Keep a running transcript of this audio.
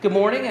Good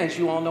morning. As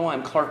you all know,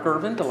 I'm Clark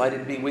Irvin,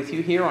 delighted to be with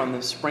you here on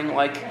this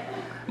spring-like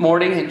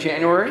morning in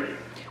January.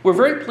 We're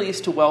very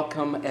pleased to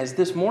welcome as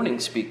this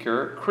morning's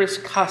speaker, Chris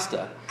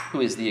Costa, who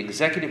is the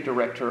Executive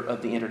Director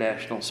of the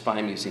International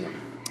Spy Museum.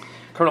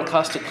 Colonel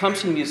Costa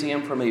comes to the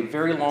museum from a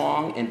very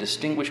long and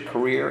distinguished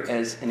career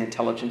as an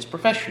intelligence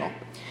professional.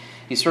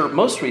 He served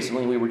most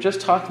recently, we were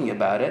just talking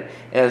about it,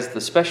 as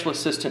the Special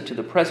Assistant to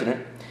the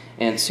President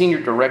and Senior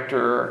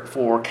Director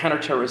for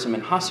Counterterrorism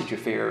and Hostage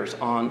Affairs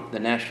on the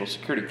National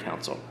Security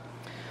Council.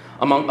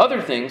 Among other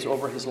things,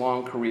 over his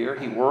long career,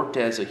 he worked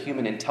as a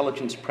human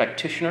intelligence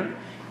practitioner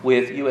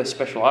with U.S.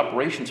 Special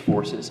Operations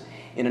Forces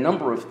in a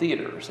number of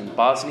theaters in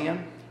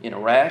Bosnia, in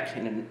Iraq,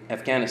 and in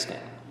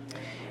Afghanistan.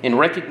 In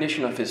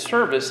recognition of his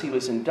service, he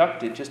was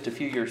inducted just a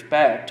few years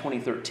back,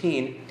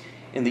 2013,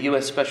 in the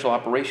U.S. Special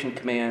Operations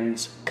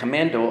Command's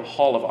Commando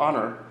Hall of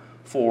Honor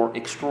for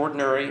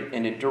extraordinary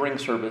and enduring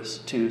service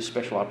to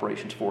Special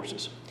Operations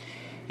Forces.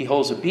 He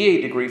holds a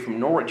BA degree from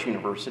Norwich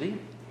University,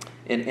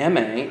 an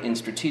MA in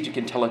Strategic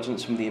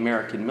Intelligence from the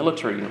American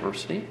Military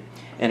University,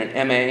 and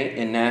an MA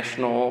in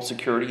National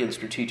Security and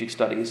Strategic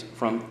Studies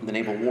from the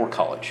Naval War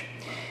College.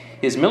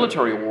 His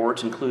military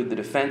awards include the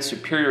Defense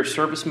Superior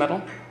Service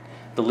Medal,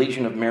 the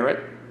Legion of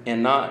Merit,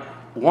 and not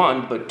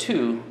one, but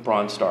two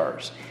Bronze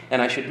Stars.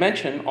 And I should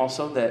mention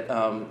also that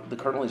the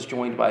Colonel is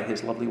joined by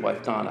his lovely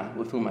wife, Donna,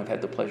 with whom I've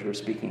had the pleasure of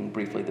speaking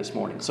briefly this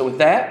morning. So with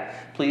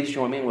that, please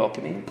join me in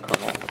welcoming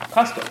Colonel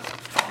Costa.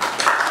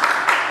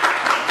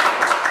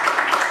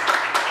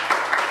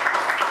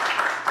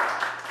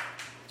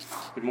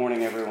 Good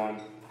morning, everyone.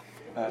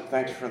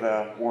 Thanks for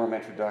the warm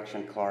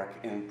introduction, Clark.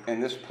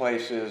 And this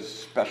place is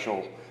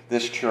special,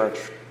 this church,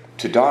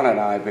 to Donna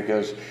and I,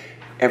 because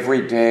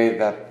every day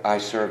that I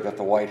served at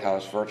the White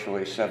House,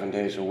 virtually 7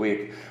 days a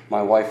week,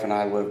 my wife and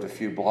I lived a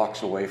few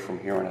blocks away from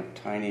here in a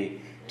tiny,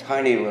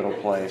 tiny little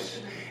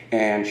place.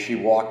 And she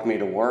walked me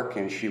to work,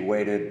 and she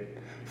waited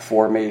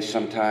for me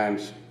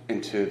sometimes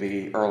into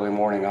the early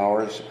morning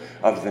hours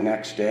of the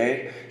next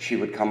day. She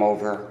would come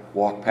over,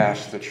 walk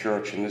past the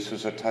church, and this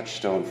was a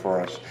touchstone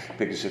for us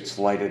because it's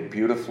lighted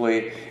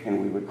beautifully,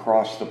 and we would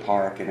cross the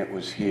park, and it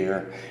was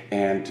here.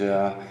 And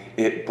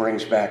it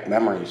brings back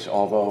memories,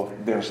 although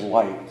there's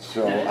light,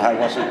 so I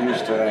wasn't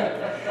used to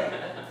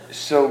that.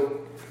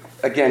 So,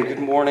 again, good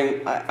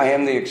morning. I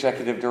am the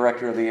Executive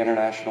Director of the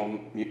International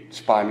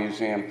Spy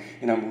Museum,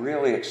 and I'm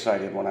really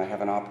excited when I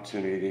have an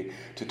opportunity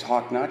to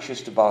talk not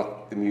just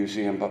about the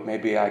museum, but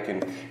maybe I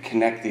can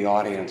connect the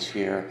audience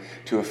here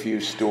to a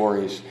few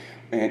stories,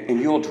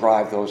 and you'll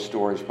drive those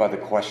stories by the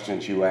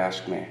questions you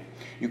ask me.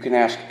 You can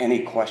ask any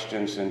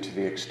questions, and to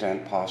the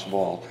extent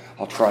possible,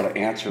 I'll try to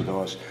answer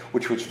those,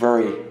 which was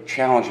very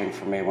challenging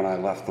for me when I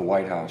left the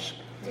White House.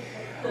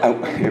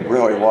 It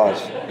really was,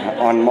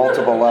 on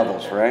multiple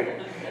levels, right?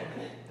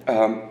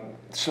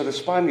 So the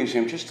Spy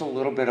Museum, just a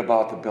little bit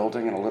about the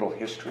building and a little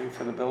history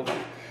for the building.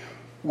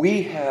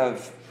 We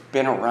have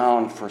been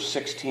around for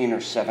 16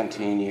 or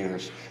 17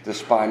 years, the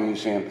Spy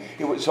Museum.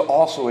 It was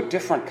also a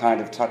different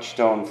kind of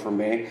touchstone for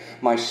me.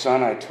 My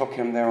son, I took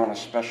him there on a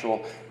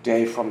special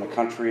day from the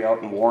country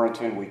out in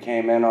Warrenton. We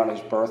came in on his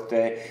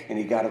birthday, and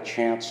he got a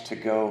chance to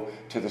go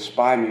to the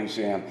Spy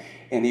Museum.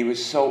 And he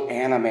was so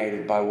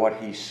animated by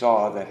what he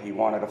saw that he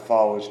wanted to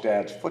follow his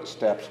dad's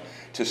footsteps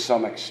to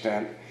some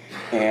extent.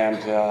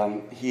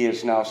 And he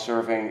is now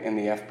serving in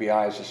the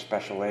FBI as a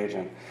special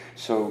agent.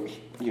 So,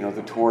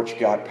 the torch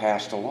got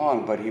passed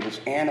along, but he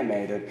was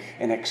animated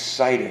and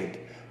excited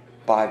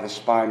by the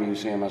Spy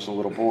Museum as a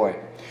little boy.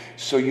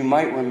 So you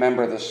might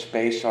remember the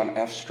space on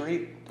F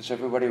Street. Does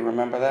everybody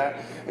remember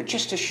that?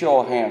 Just a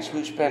show of hands,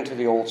 who's been to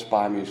the old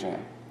Spy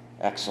Museum?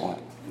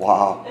 Excellent.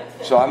 Wow.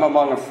 So I'm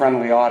among a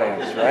friendly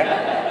audience,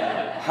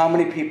 right? How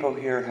many people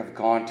here have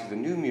gone to the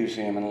new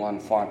museum in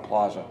L'Enfant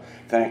Plaza?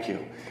 Thank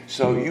you.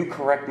 So you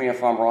correct me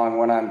if I'm wrong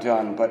when I'm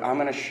done, but I'm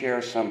going to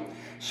share some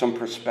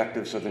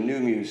perspectives of the new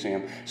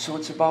museum. So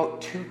it's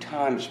about 2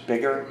 times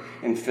bigger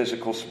in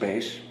physical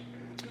space.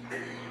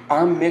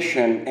 Our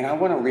mission, and I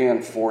want to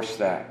reinforce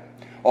that,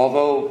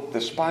 although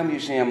the Spy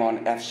Museum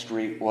on F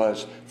Street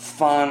was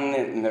fun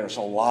and there's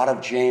a lot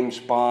of James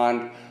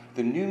Bond,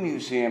 the new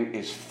museum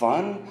is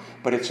fun,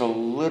 but it's a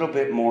little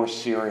bit more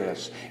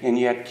serious. And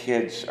yet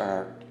kids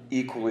are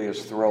equally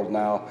as thrilled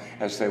now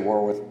as they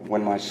were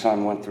when my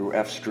son went through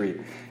F Street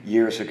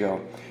years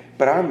ago.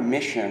 But our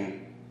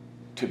mission,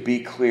 to be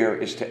clear,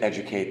 is to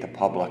educate the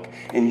public.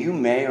 And you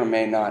may or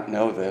may not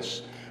know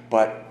this,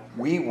 but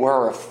we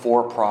were a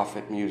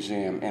for-profit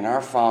museum, and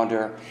our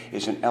founder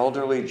is an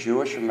elderly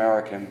Jewish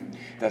American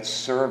that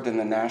served in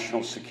the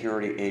National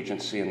Security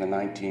Agency in the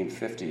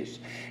 1950s.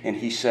 And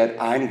he said,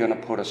 I'm going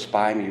to put a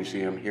spy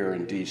museum here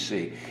in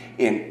D.C.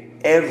 And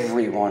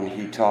everyone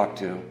he talked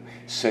to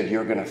said,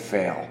 you're going to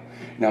fail.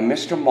 Now,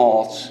 Mr.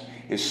 Maltz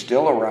is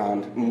still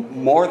around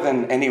more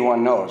than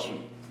anyone knows.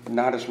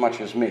 Not as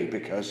much as me,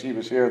 because he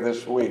was here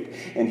this week.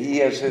 And he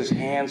has his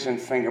hands and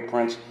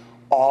fingerprints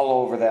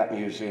all over that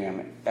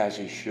museum, as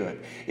he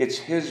should. It's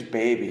his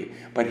baby,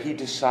 but he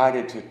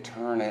decided to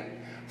turn it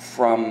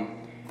from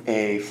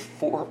a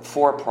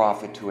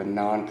for-profit to a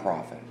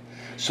non-profit.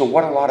 So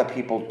what a lot of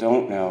people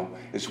don't know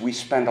is we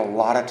spend a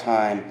lot of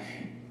time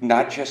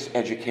not just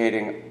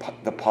educating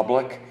the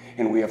public,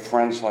 and we have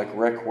friends like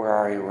Rick. Where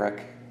are you,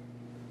 Rick?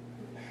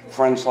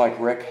 Friends like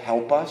Rick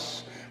help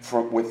us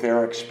with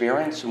their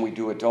experience, and we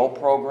do adult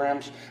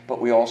programs, but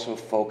we also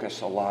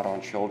focus a lot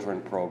on children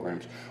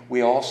programs.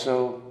 We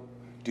also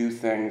do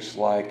things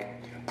like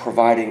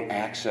providing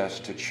access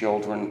to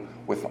children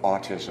with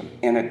autism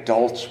and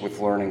adults with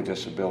learning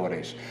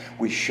disabilities.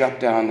 We shut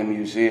down the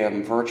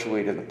museum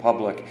virtually to the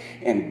public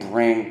and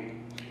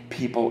bring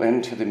people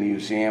into the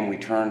museum. We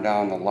turn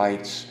down the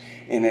lights,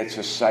 and it's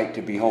a sight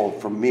to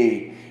behold. For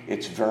me,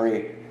 it's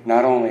very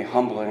not only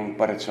humbling,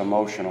 but it's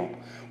emotional.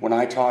 When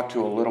I talk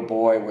to a little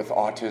boy with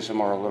autism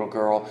or a little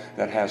girl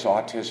that has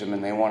autism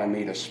and they want to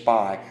meet a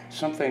spy,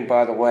 something,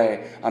 by the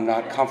way, I'm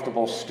not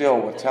comfortable still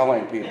with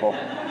telling people,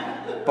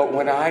 but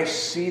when I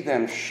see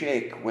them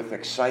shake with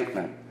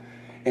excitement,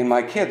 and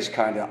my kids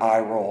kind of eye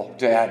roll,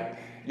 Dad,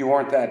 you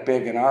weren't that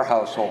big in our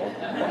household,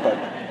 but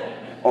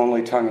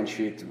only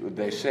tongue-in-cheek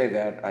they say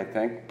that, I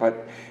think,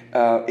 but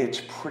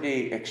it's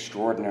pretty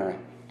extraordinary.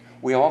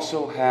 We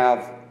also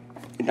have,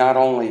 not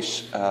only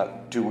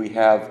do we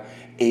have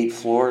 8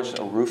 floors,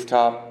 a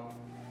rooftop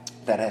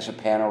that has a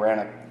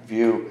panoramic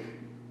view.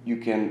 You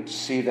can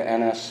see the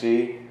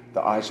NSC,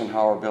 the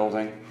Eisenhower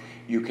building.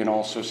 You can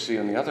also see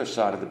on the other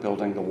side of the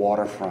building the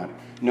waterfront.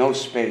 No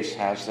space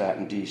has that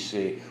in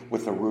DC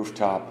with a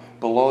rooftop.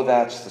 Below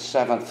that's the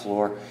 7th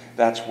floor.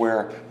 That's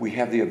where we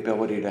have the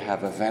ability to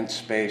have event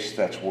space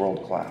that's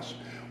world class.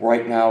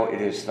 Right now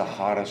it is the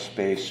hottest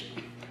space,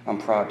 I'm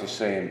proud to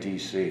say, in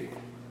DC.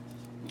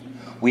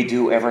 We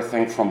do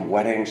everything from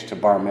weddings to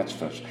bar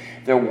mitzvahs.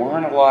 There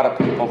weren't a lot of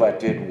people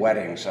that did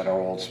weddings at our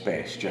old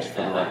space, just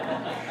for the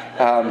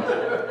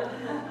record.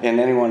 And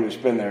anyone who's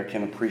been there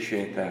can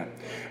appreciate that.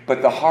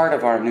 But the heart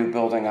of our new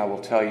building, I will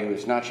tell you,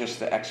 is not just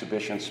the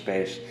exhibition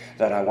space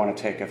that I want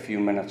to take a few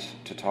minutes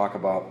to talk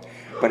about,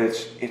 but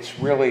it's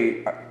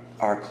really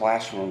our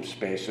classroom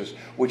spaces,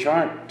 which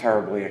aren't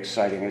terribly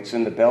exciting. It's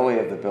in the belly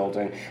of the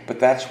building, but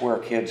that's where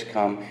kids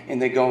come,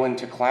 and they go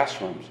into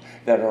classrooms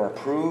that are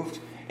approved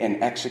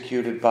and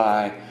executed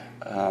by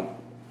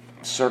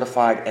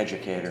certified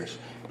educators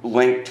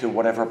linked to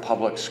whatever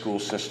public school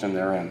system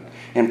they're in.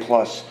 And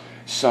plus,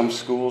 some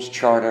schools,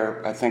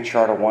 Charter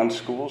 1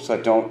 schools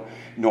that don't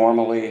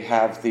normally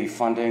have the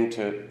funding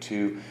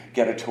to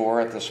get a tour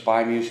at the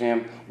Spy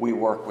Museum, we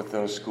work with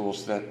those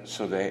schools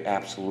so they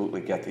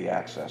absolutely get the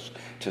access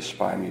to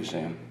Spy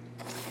Museum.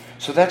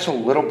 So that's a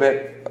little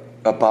bit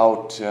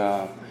about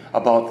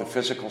the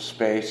physical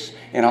space,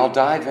 and I'll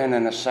dive in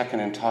a second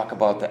and talk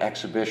about the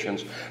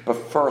exhibitions. But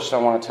first, I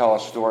want to tell a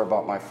story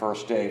about my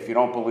first day. If you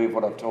don't believe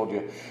what I've told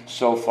you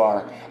so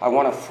far, I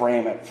want to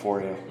frame it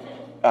for you.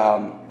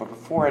 But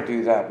before I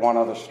do that, one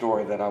other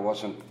story that I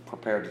wasn't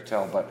prepared to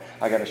tell, but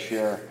I got to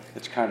share.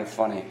 It's kind of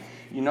funny.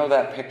 You know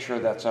that picture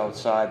that's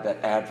outside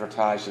that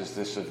advertises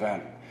this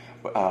event?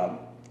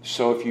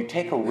 So if you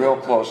take a real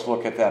close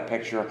look at that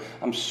picture,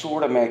 I'm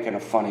sort of making a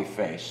funny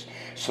face.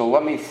 So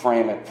let me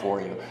frame it for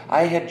you.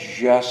 I had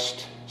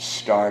just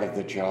started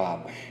the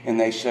job, and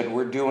they said,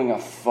 we're doing a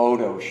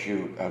photo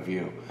shoot of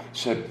you. I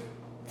said,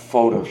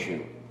 photo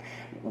shoot.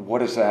 What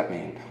does that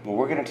mean? Well,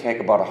 we're going to take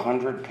about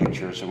 100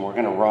 pictures, and we're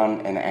going to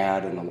run an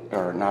ad,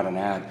 or not an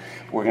ad,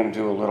 we're going to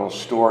do a little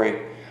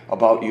story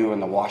about you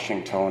in the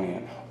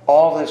Washingtonian.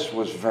 All this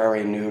was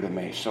very new to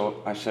me,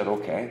 so I said,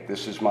 okay,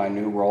 this is my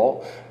new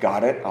role.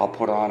 Got it. I'll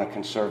put on a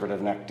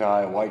conservative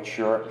necktie, a white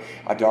shirt,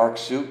 a dark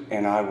suit,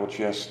 and I will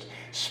just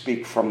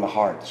speak from the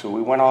heart. So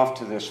we went off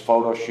to this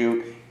photo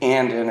shoot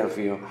and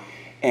interview,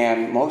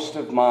 and most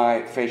of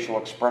my facial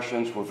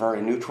expressions were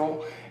very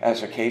neutral.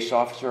 As a case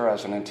officer,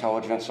 as an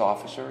intelligence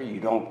officer,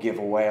 you don't give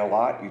away a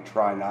lot. You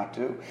try not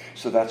to.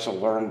 So that's a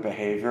learned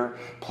behavior.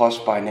 Plus,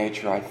 by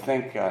nature, I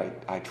think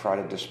I try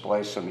to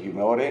display some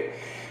humility.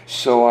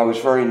 So I was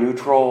very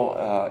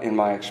neutral in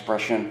my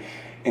expression.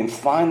 And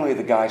finally,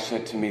 the guy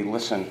said to me,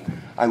 listen,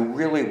 I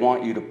really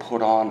want you to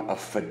put on a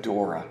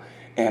fedora.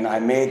 And I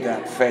made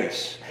that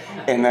face.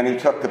 And then he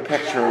took the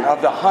picture. And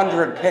of the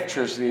 100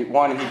 pictures, the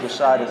one he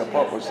decided to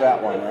put was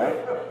that one,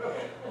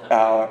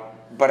 right?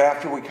 But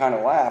after we kind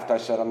of laughed, I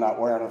said, I'm not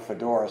wearing a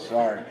fedora,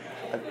 sorry.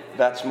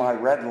 That's my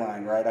red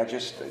line, right? I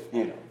just,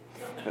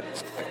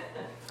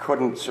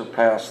 couldn't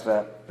surpass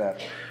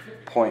that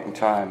point in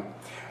time.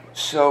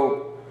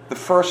 So the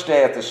first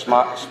day at the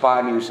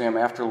Spy Museum,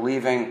 after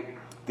leaving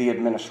the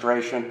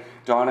administration,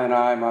 Donna and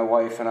I, my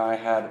wife and I,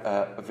 had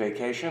a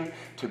vacation.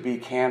 To be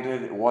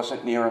candid, it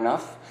wasn't near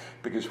enough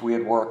because we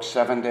had worked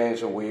 7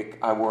 days a week.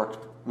 I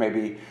worked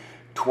maybe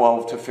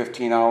 12 to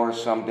 15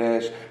 hours some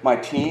days. My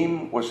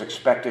team was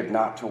expected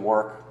not to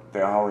work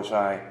the hours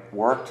I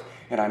worked,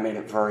 and I made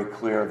it very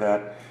clear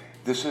that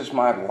this is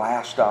my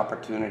last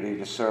opportunity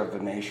to serve the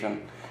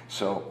nation.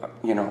 So,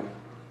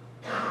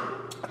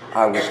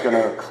 I was going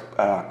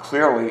to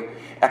clearly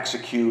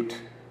execute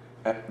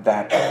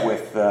that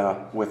with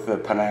the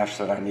panache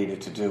that I needed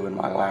to do in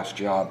my last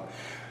job.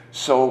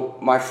 So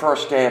my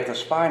first day at the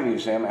Spy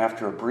Museum,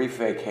 after a brief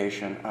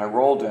vacation, I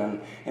rolled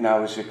in and I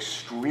was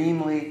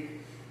extremely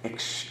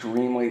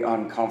extremely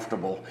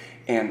uncomfortable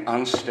and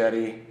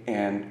unsteady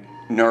and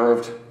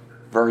nerved,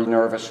 very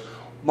nervous,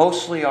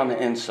 mostly on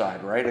the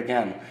inside, right?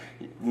 Again,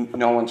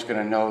 no one's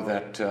going to know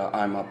that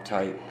I'm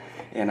uptight,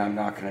 and I'm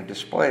not going to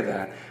display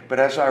that. But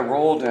as I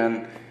rolled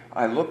in,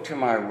 I looked to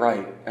my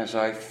right as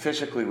I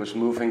physically was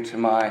moving to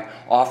my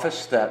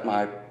office that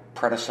my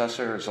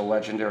predecessor as a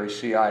legendary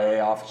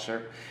CIA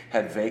officer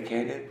had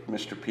vacated,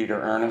 Mr. Peter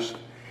Ernest.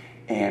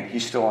 And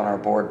he's still on our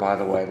board, by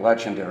the way,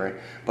 legendary.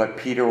 But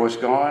Peter was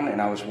gone,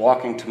 and I was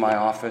walking to my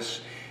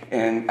office,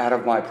 and out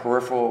of my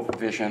peripheral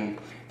vision,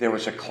 there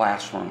was a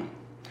classroom.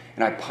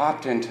 And I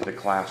popped into the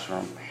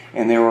classroom,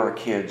 and there were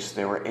kids.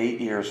 They were 8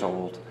 years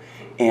old,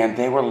 and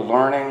they were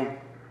learning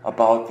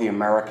about the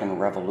American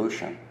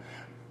Revolution.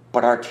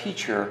 But our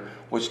teacher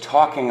was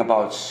talking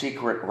about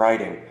secret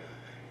writing,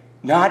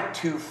 not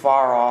too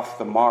far off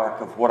the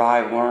mark of what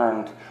I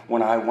learned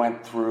when I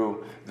went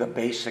through the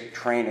basic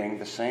training,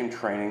 the same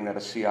training that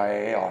a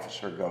CIA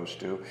officer goes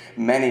to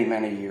many,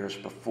 many years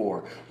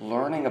before,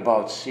 learning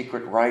about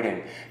secret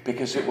writing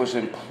because it was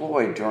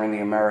employed during the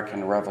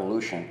American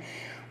Revolution.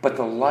 But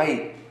the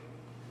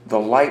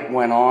light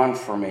went on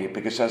for me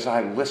because as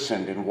I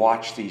listened and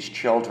watched these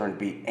children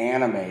be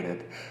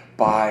animated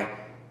by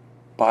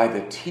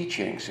the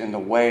teachings and the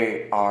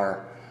way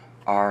our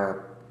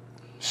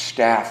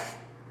staff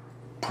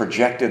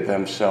projected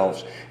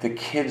themselves, the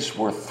kids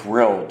were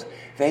thrilled.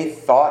 They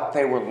thought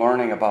they were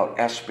learning about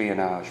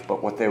espionage,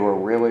 but what they were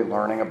really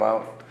learning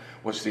about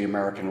was the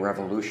American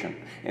Revolution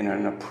in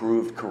an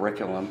approved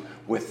curriculum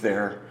with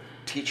their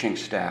teaching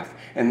staff.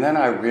 And then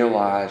I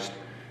realized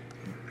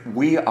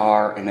we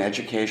are an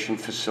education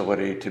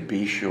facility, to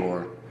be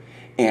sure,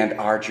 and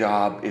our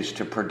job is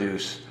to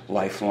produce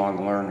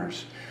lifelong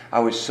learners. I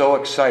was so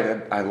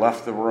excited, I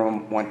left the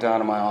room, went down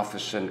to my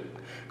office and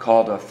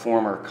called a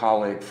former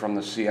colleague from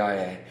the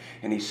CIA,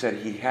 and he said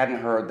he hadn't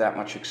heard that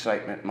much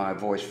excitement in my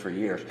voice for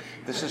years.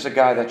 This is a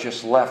guy that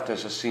just left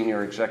as a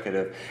senior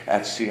executive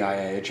at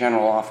CIA, a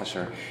general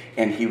officer,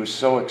 and he was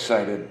so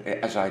excited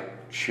as I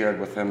shared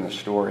with him the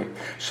story.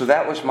 So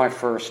that was my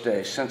first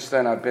day. Since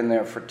then, I've been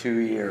there for 2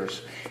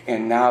 years,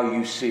 and now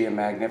you see a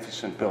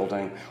magnificent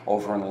building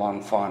over in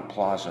L'Enfant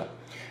Plaza.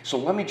 So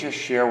let me just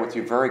share with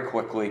you very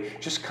quickly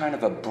just kind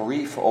of a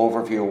brief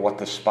overview of what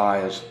the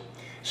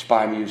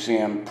Spy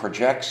Museum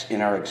projects in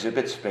our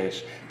exhibit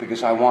space,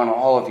 because I want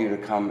all of you to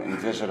come and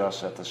visit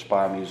us at the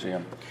Spy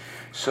Museum.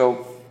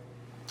 So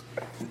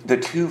the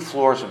 2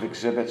 floors of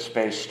exhibit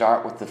space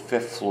start with the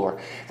 5th floor.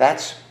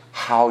 That's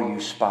how you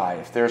spy.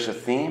 If there's a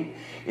theme,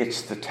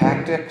 it's the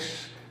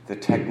tactics, the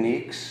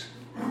techniques,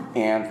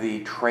 and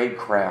the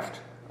tradecraft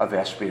of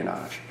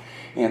espionage.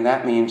 And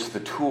that means the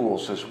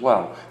tools as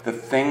well, the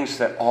things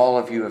that all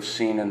of you have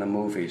seen in the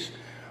movies,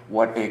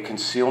 what a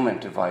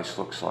concealment device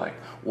looks like,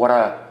 what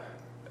a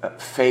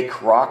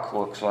fake rock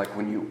looks like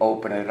when you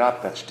open it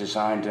up that's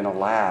designed in a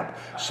lab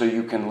so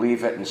you can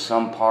leave it in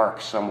some park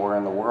somewhere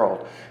in the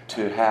world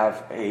to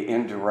have an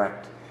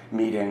indirect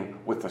meeting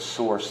with the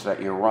source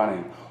that you're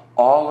running.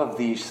 All of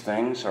these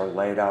things are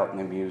laid out in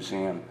the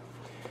museum.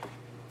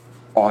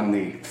 On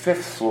the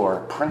 5th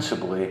floor,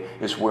 principally,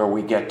 is where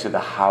we get to the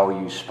how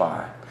you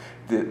spy.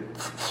 The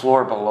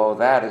floor below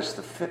that is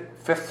the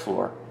 5th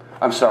floor.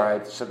 I'm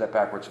sorry, I said that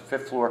backwards. The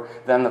 5th floor,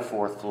 then the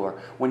 4th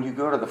floor. When you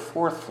go to the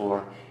 4th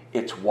floor,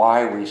 it's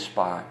why we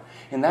spy.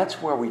 And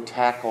that's where we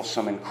tackle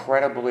some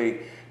incredibly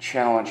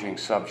challenging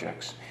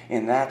subjects.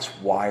 And that's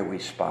why we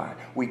spy.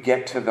 We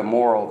get to the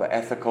moral, the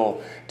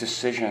ethical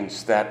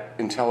decisions that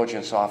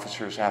intelligence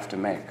officers have to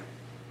make.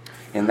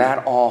 And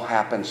that all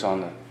happens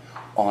on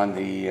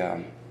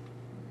the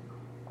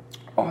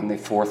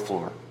 4th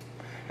floor,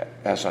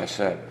 as I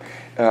said.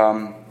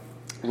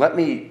 Let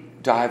me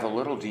dive a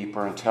little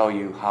deeper and tell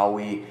you how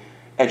we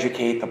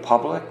educate the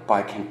public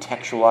by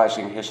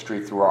contextualizing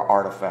history through our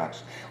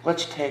artifacts.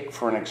 Let's take,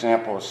 for an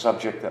example, a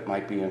subject that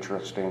might be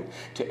interesting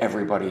to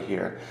everybody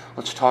here.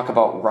 Let's talk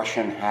about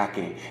Russian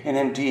hacking. And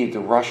indeed, the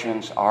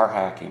Russians are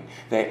hacking.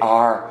 They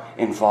are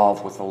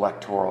involved with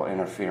electoral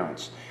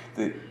interference.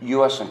 The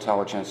U.S.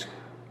 intelligence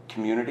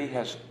community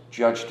has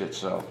judged it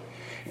so.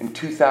 In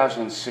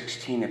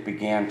 2016, it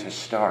began to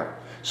start.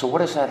 So what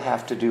does that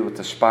have to do with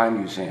the Spy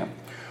Museum?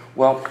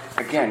 Well,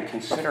 again,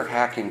 consider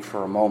hacking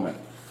for a moment.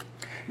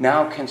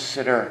 Now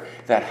consider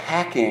that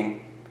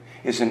hacking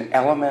is an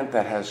element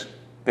that has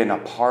been a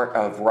part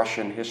of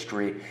Russian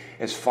history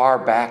as far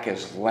back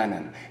as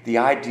Lenin. The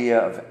idea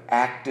of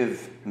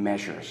active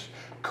measures,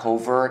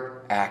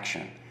 covert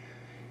action,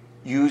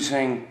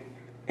 using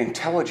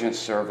intelligence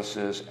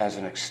services as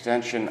an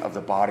extension of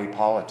the body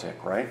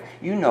politic, right?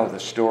 You know the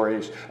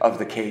stories of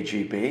the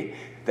KGB,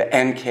 the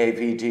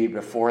NKVD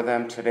before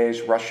them,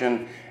 today's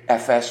Russian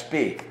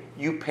FSB.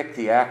 You pick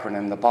the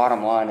acronym. The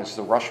bottom line is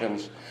the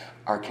Russians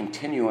are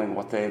continuing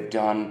what they've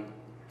done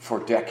for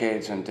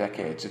decades and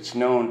decades. It's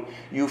known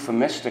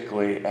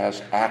euphemistically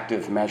as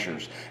active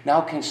measures.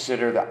 Now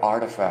consider the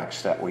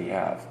artifacts that we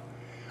have.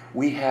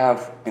 We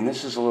have, and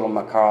this is a little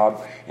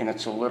macabre, and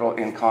it's a little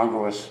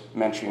incongruous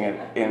mentioning it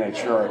in a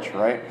church,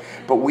 right?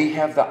 But we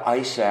have the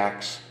ice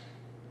axe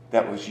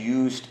that was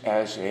used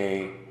as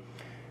a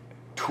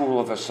tool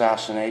of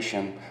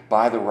assassination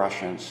by the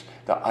Russians,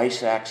 the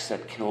ice axe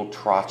that killed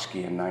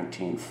Trotsky in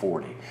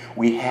 1940.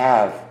 We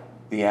have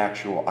the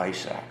actual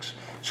ice axe.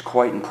 It's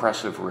quite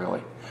impressive,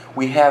 really.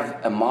 We have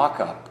a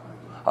mock-up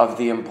of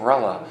the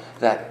umbrella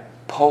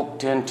that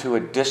poked into a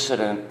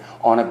dissident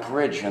on a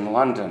bridge in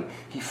London.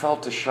 He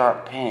felt a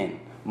sharp pain,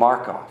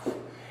 Markov.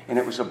 And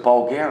it was a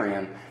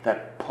Bulgarian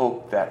that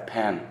poked that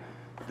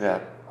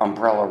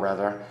umbrella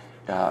rather,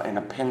 in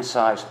a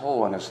pin-sized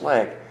hole in his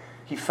leg.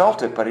 He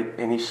felt it,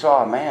 and he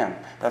saw a man.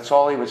 That's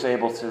all he was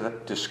able to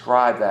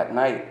describe that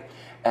night,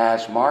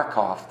 as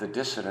Markov, the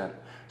dissident,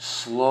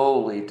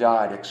 slowly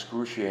died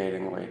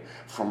excruciatingly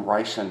from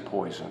ricin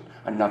poison,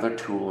 another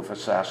tool of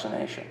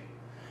assassination.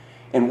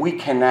 And we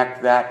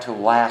connect that to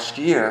last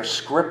year,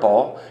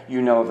 Skripal,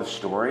 you know the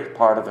story,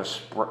 part of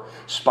the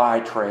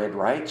spy trade,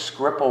 right?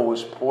 Skripal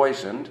was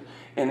poisoned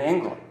in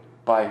England.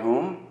 By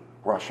whom?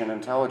 Russian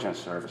intelligence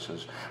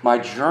services. My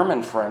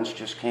German friends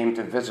just came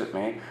to visit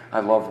me. I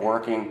love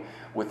working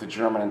with the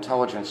German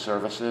intelligence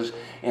services,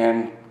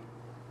 and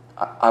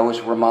I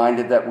was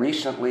reminded that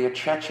recently a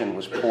Chechen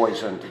was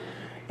poisoned,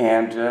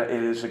 and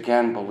it is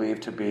again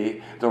believed to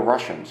be the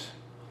Russians.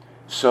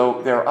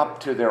 So they're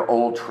up to their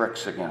old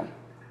tricks again.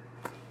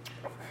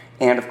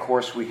 And of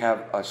course, we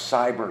have a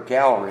cyber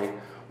gallery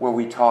where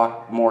we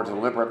talk more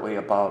deliberately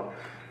about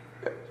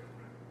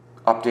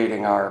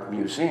updating our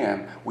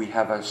museum. We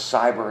have a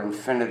cyber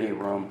infinity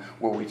room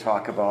where we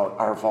talk about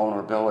our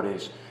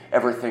vulnerabilities,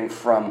 everything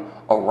from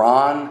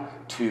Iran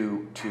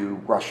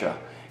to Russia.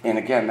 And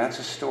again, that's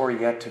a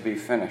story yet to be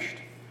finished.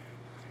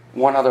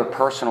 One other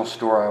personal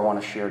story I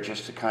want to share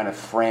just to kind of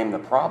frame the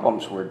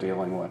problems we're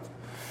dealing with.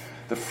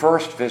 The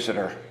first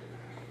visitor,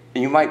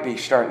 you might be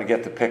starting to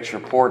get the picture.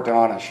 Poor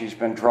Donna, she's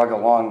been drug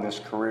along this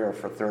career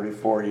for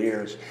 34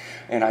 years.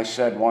 And I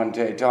said one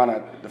day,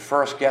 Donna, the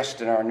first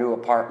guest in our new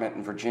apartment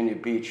in Virginia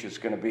Beach is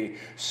going to be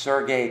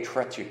Sergei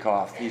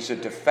Tretyakov. He's a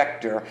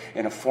defector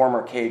and a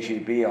former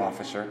KGB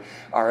officer.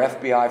 Our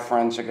FBI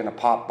friends are going to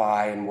pop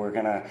by and we're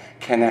going to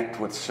connect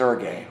with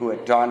Sergei, who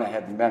Donna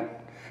had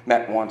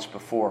met once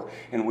before.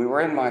 And we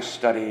were in my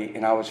study,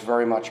 and I was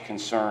very much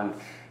concerned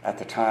at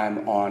the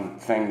time on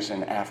things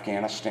in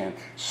Afghanistan.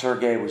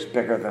 Sergei was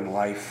bigger than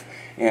life.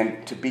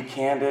 And to be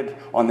candid,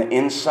 on the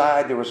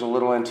inside, there was a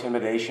little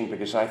intimidation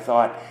because I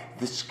thought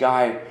this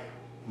guy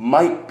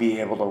might be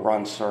able to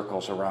run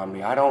circles around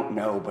me. I don't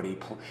know, but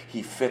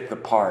he fit the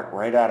part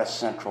right out of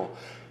Central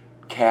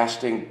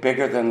Casting,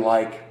 bigger than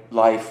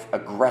life,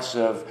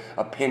 aggressive,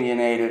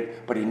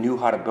 opinionated, but he knew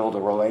how to build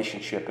a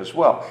relationship as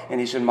well. And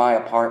he's in my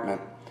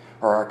apartment,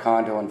 or our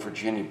condo in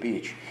Virginia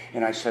Beach.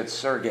 And I said,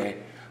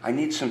 Sergei, I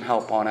need some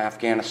help on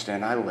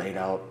Afghanistan. I laid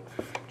out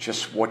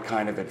just what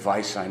kind of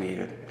advice I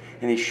needed.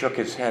 And he shook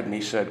his head and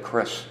he said,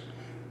 Chris,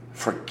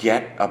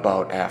 forget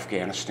about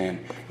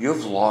Afghanistan.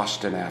 You've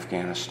lost in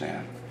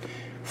Afghanistan.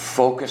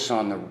 Focus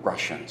on the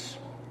Russians.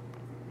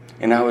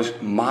 And I was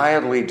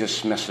mildly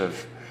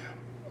dismissive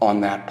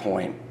on that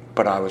point,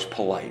 but I was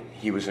polite.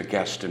 He was a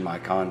guest in my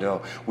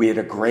condo. We had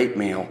a great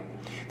meal.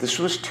 This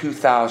was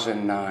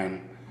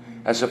 2009.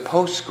 As a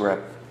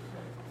postscript,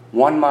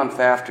 1 month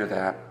after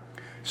that,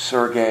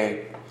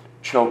 Sergei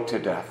choked to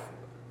death.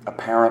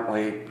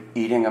 Apparently,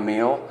 eating a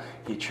meal,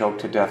 he choked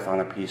to death on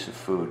a piece of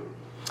food.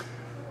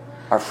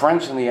 Our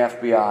friends in the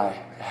FBI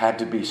had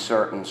to be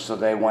certain, so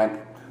they went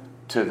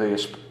to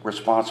the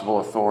responsible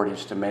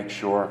authorities to make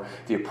sure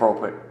the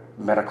appropriate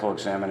medical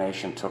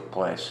examination took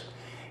place.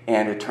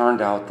 And it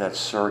turned out that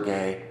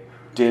Sergei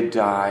did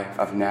die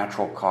of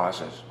natural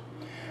causes.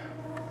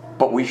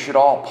 But we should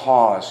all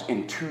pause.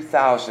 In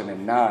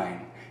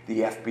 2009, the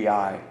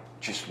FBI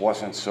just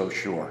wasn't so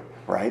sure,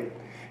 right?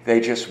 They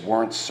just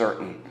weren't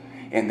certain,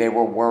 and they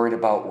were worried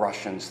about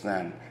Russians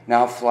then.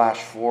 Now flash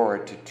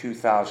forward to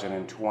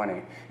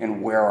 2020,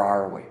 and where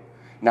are we?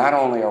 Not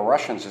only are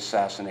Russians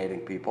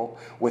assassinating people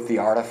with the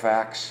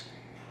artifacts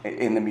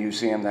in the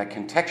museum that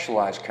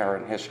contextualize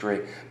current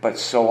history, but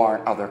so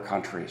aren't other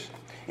countries.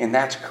 And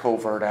that's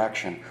covert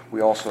action.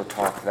 We also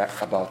talk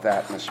about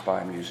that in the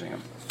Spy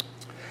Museum.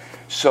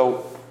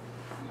 So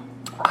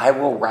I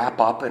will wrap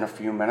up in a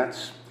few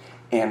minutes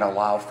and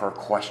allow for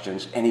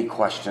questions, any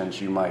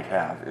questions you might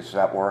have. Does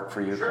that work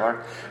for you, sure.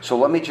 Clark? So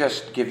let me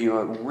just give you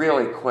a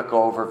really quick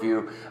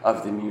overview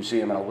of the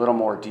museum in a little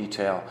more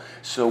detail.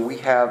 So we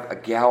have a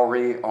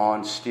gallery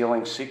on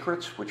stealing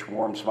secrets, which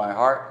warms my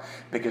heart,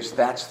 because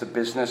that's the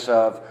business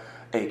of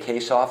a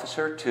case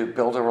officer, to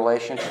build a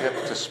relationship,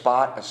 to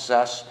spot,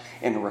 assess,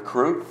 and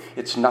recruit.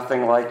 It's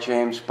nothing like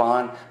James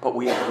Bond, but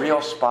we have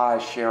real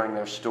spies sharing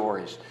their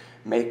stories.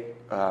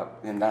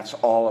 And that's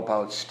all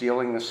about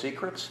stealing the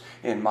secrets.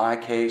 In my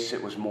case,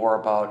 it was more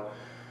about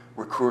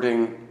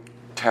recruiting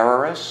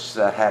terrorists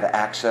that had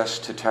access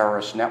to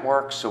terrorist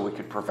networks so we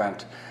could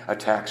prevent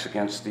attacks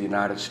against the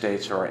United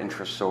States or our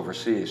interests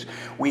overseas.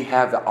 We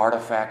have the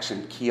artifacts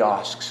and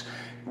kiosks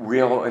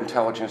real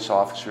intelligence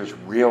officers,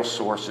 real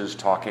sources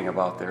talking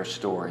about their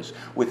stories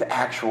with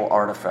actual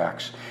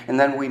artifacts. And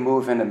then we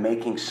move into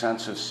making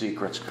sense of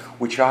secrets,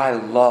 which I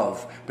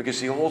love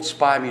because the old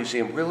Spy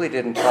Museum really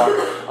didn't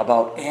talk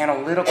about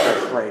analytical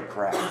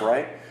tradecraft,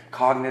 right?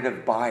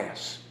 Cognitive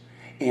bias.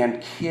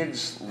 And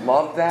kids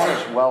love that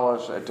as well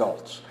as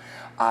adults.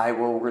 I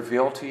will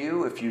reveal to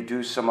you, if you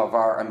do some of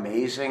our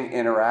amazing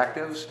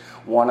interactives,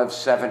 one of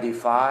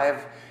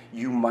 75,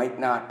 you might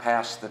not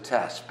pass the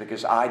test,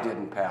 because I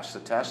didn't pass the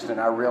test, and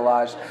I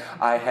realized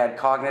I had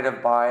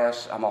cognitive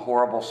bias, I'm a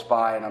horrible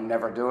spy, and I'm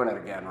never doing it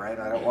again, right?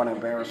 I don't want to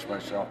embarrass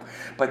myself.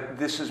 But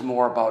this is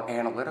more about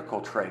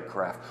analytical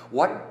tradecraft.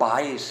 What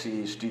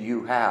biases do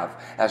you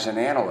have as an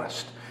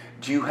analyst?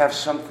 Do you have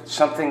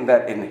something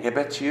that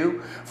inhibits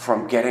you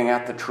from getting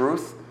at the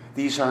truth?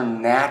 These are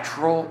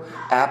natural,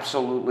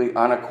 absolutely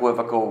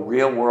unequivocal,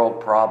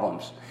 real-world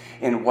problems.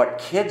 And what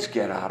kids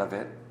get out of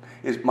it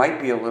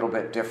might be a little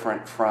bit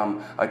different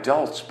from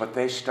adults, but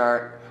they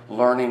start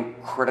learning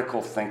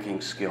critical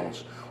thinking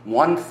skills.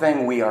 One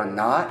thing we are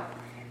not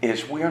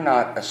is we are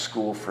not a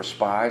school for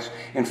spies.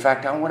 In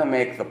fact, I want to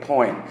make the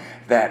point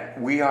that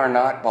we are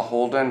not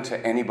beholden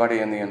to anybody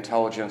in the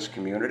intelligence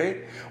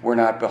community. We're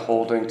not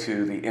beholden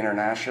to the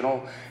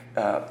international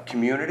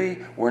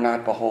community. We're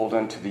not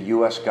beholden to the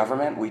U.S.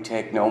 government. We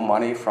take no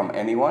money from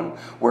anyone.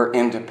 We're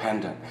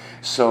independent.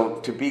 So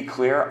to be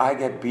clear, I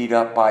get beat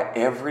up by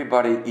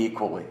everybody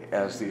equally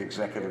as the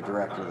executive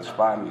director of the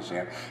Spy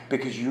Museum,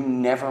 because you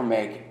never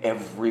make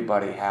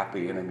everybody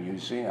happy in a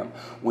museum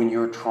when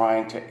you're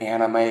trying to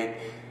animate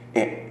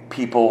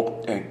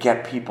people,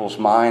 get people's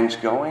minds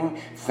going,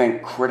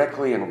 think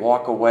critically, and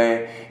walk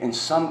away, in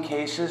some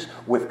cases,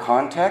 with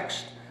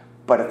context,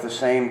 but at the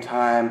same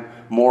time,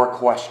 more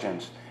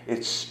questions.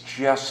 It's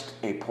just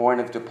a point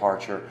of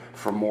departure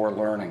for more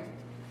learning.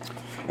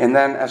 And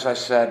then, as I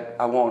said,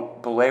 I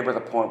won't belabor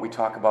the point, we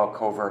talk about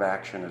covert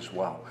action as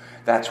well.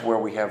 That's where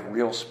we have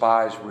real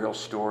spies, real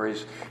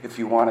stories. If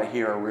you want to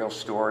hear a real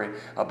story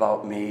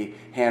about me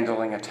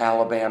handling a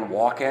Taliban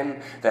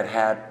walk-in that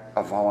had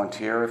a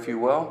volunteer, if you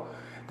will,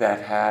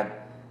 that had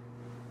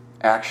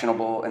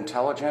actionable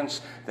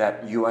intelligence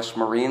that U.S.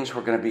 Marines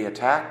were going to be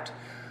attacked,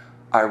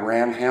 I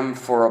ran him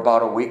for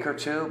about a week or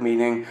two,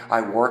 meaning I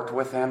worked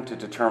with him to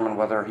determine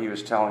whether he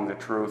was telling the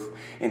truth.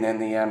 And in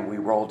the end, we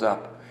rolled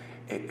up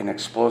an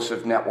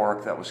explosive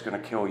network that was going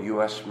to kill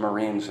U.S.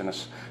 Marines in a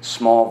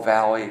small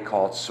valley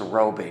called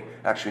Sarobi.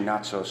 Actually,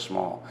 not so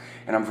small.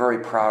 And I'm very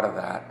proud of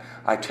that.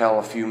 I tell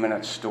a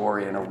few-minute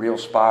story in a real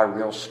spy,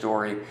 real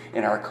story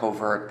in our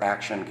covert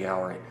action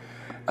gallery.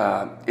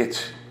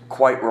 It's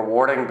quite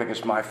rewarding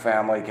because my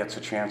family gets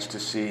a chance to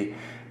see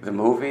the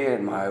movie,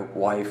 and my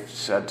wife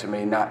said to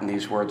me, not in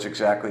these words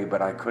exactly,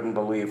 but I couldn't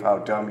believe how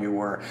dumb you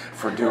were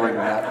for doing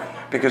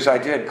that, because I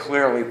did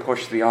clearly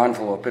push the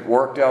envelope. It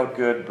worked out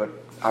good, but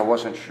I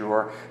wasn't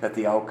sure that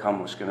the outcome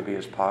was going to be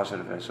as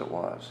positive as it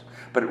was.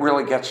 But it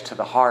really gets to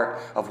the heart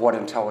of what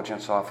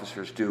intelligence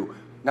officers do,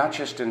 not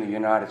just in the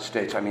United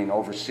States, I mean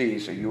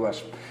overseas, a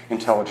U.S.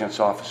 intelligence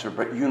officer,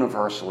 but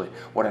universally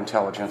what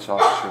intelligence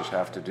officers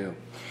have to do.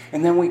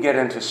 And then we get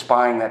into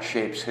spying that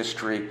shapes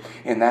history,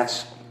 and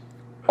that's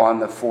on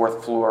the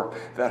fourth floor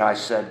that I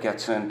said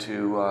gets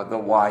into the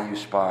why you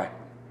spy.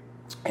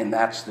 And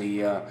that's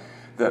the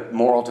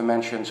moral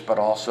dimensions, but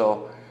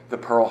also the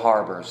Pearl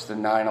Harbors, the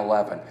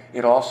 9/11.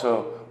 It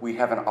also, we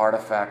have an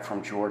artifact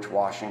from George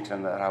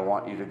Washington that I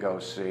want you to go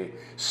see,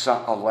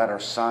 a letter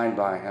signed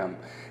by him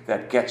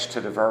that gets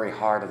to the very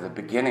heart of the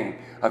beginning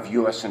of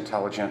U.S.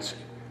 intelligence,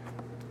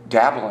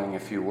 dabbling,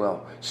 if you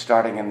will,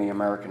 starting in the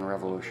American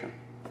Revolution.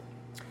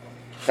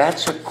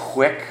 That's a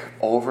quick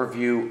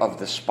overview of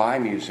the Spy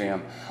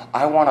Museum.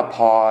 I want to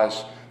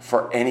pause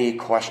for any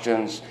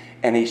questions,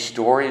 any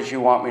stories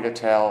you want me to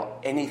tell,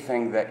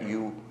 anything that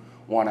you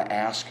want to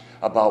ask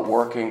about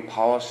working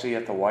policy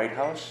at the White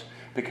House,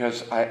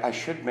 because I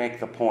should make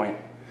the point,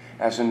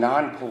 as a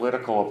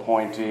non-political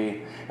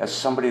appointee, as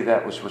somebody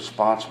that was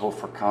responsible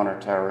for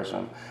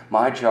counterterrorism,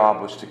 my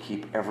job was to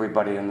keep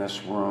everybody in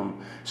this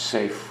room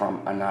safe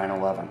from a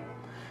 9/11.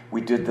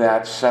 We did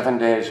that 7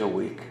 days a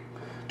week.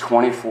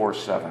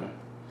 24/7,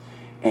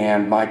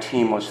 and my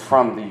team was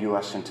from the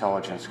U.S.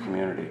 intelligence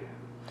community,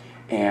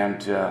 and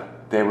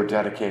they were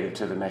dedicated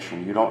to the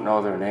mission. You don't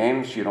know their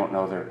names, you don't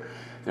know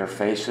their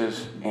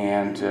faces,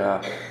 and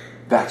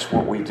that's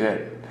what we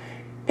did.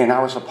 And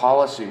I was a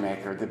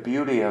policymaker. The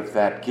beauty of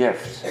that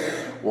gift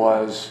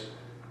was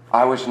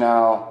I was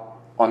now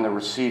on the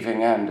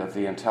receiving end of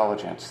the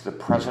intelligence. The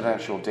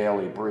presidential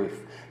daily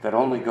brief that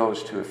only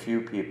goes to a few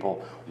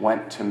people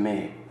went to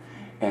me.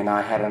 And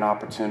I had an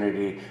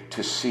opportunity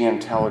to see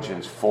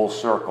intelligence full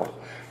circle,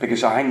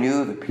 because I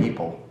knew the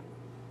people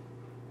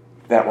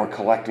that were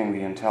collecting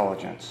the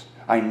intelligence.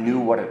 I knew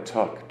what it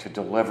took to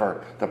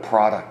deliver the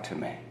product to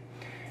me.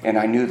 And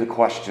I knew the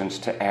questions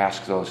to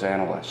ask those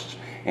analysts.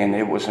 And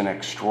it was an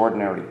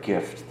extraordinary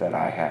gift that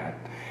I had.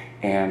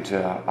 And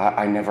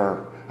I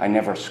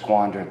never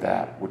squandered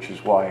that, which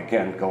is why,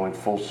 again, going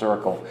full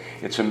circle,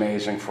 it's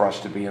amazing for us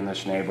to be in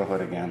this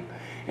neighborhood again.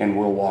 And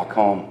we'll walk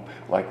home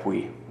like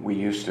we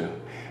used to.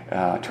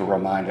 to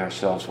remind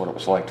ourselves what it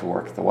was like to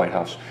work at the White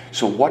House.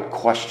 So what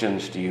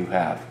questions do you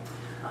have?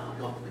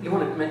 You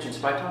want to mention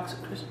Spy Talks,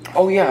 Chris?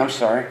 Oh yeah, I'm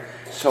sorry.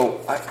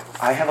 So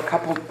I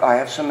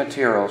have some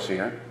materials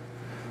here.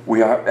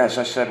 We are, as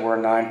I said, we're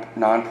a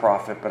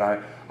non-profit, but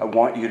I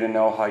want you to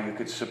know how you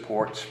could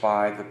support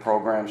SPY, the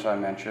programs I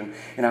mentioned,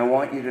 and I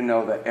want you to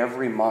know that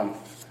every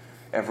month,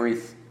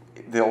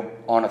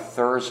 on a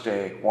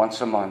Thursday,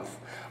 once a month,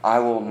 I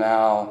will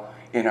now,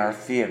 in our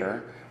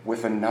theater,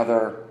 with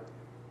another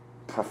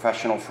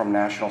professional from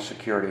national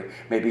security,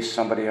 maybe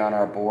somebody on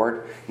our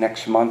board.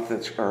 Next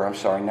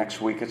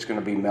week it's going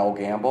to be Mel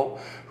Gamble,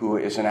 who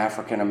is an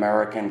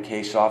African-American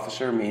case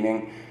officer,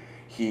 meaning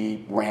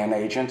he ran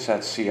agents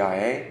at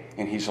CIA,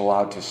 and he's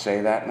allowed to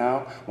say that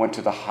now, went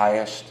to the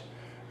highest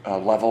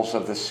levels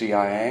of the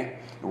CIA,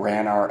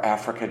 ran our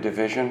Africa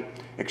division,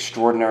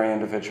 extraordinary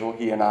individual.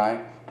 He and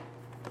I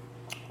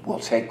will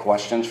take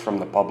questions from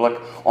the public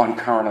on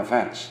current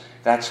events.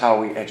 That's how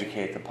we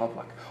educate the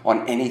public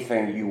on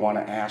anything you want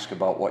to ask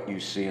about what you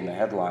see in the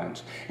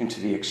headlines. And to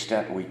the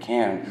extent we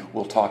can,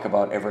 we'll talk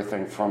about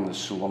everything from the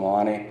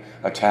Soleimani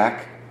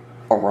attack,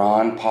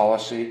 Iran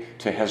policy,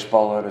 to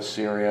Hezbollah, to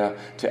Syria,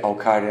 to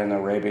Al-Qaeda in the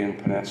Arabian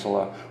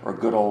Peninsula, or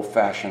good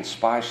old-fashioned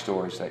spy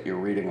stories that you're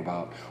reading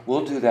about.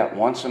 We'll do that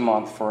once a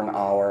month for an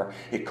hour.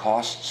 It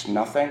costs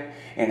nothing,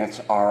 and it's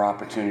our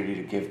opportunity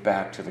to give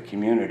back to the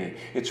community.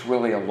 It's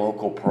really a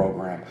local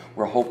program.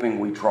 We're hoping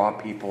we draw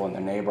people in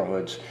the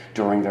neighborhoods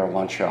during their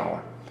lunch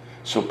hour.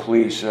 So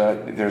please,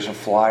 there's a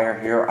flyer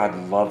here. I'd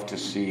love to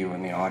see you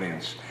in the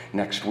audience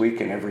next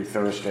week and every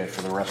Thursday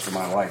for the rest of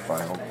my life,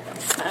 I hope.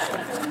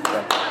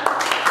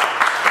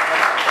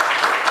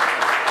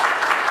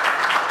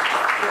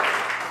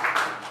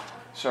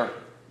 Sir?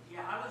 Yeah,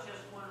 I was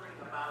just wondering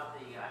about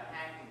the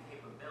hacking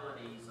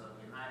capabilities of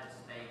the United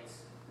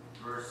States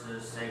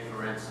versus, say,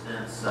 for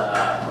instance,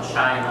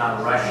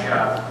 China,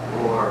 Russia,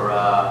 or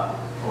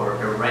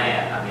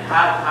Iran. I mean,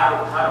 how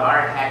do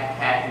our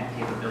hacking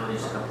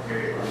capabilities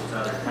compare to these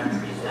other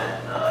countries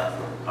that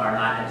are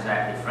not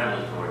exactly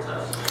friendly towards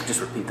us?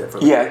 Just repeat that for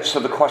me. Yeah, so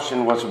the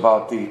question was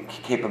about the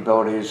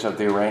capabilities of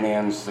the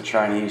Iranians, the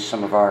Chinese,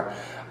 some of our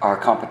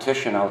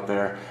competition out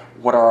there.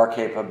 What are our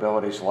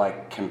capabilities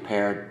like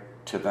compared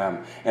to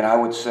them? And I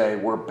would say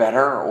we're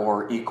better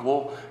or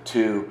equal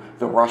to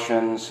the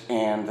Russians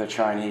and the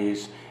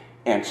Chinese,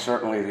 and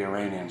certainly the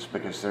Iranians,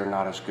 because they're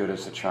not as good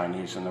as the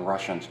Chinese and the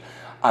Russians.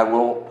 I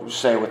will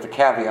say with the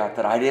caveat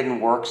that I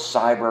didn't work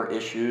cyber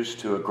issues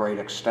to a great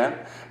extent,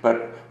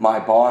 but my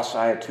boss,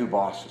 I had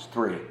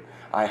three.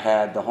 I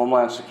had the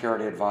Homeland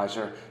Security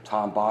Advisor,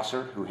 Tom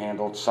Bossert, who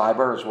handled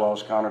cyber as well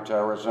as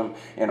counterterrorism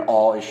and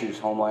all issues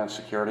Homeland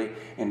Security,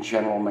 and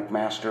General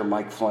McMaster,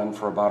 Mike Flynn,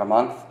 for about a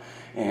month.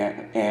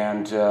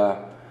 And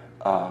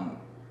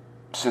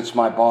since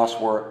my boss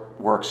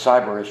worked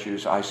cyber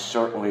issues, I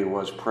certainly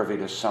was privy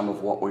to some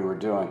of what we were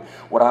doing.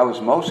 What I was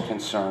most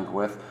concerned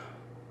with,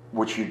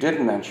 which you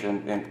didn't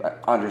mention, and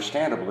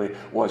understandably,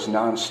 was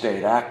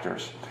non-state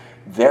actors,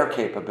 their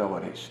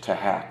capabilities to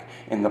hack.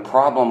 And the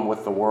problem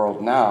with the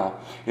world now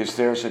is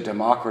there's a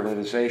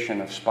democratization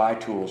of spy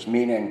tools,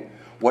 meaning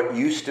what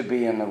used to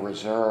be in the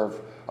reserve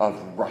of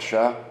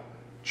Russia,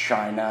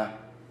 China,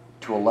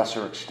 to a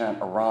lesser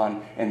extent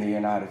Iran, and the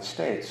United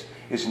States,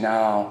 is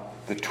now,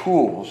 the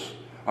tools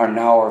are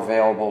now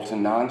available to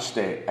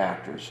non-state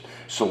actors.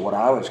 So what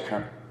I was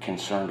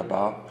concerned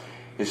about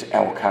is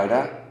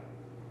Al-Qaeda,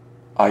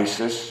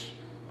 ISIS,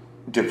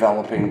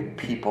 developing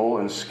people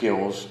and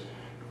skills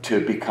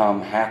to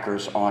become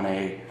hackers on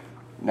a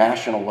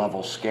national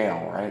level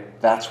scale, right?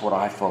 That's what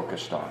I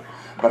focused on.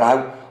 But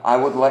I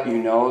would let you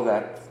know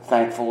that,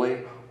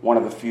 thankfully, one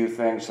of the few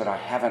things that I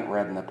haven't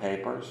read in the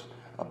papers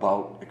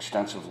about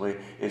extensively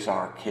is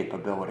our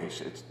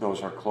capabilities.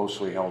 Those are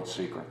closely held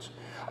secrets.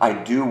 I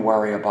do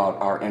worry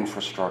about our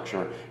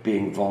infrastructure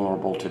being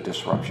vulnerable to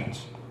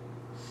disruptions.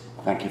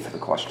 Thank you for the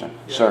question.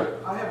 Yeah, Sir?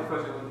 I have a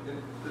question.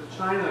 In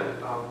China,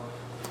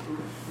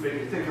 made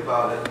me think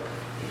about it.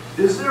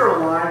 Is there a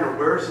line, or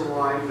where's the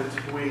line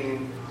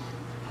between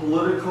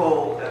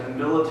political and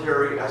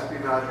military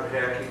espionage or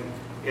hacking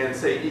and,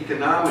 say,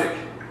 economic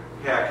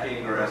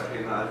hacking or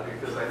espionage?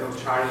 Because I know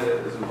China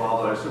is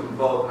involved, I assume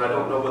both, and I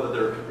don't know whether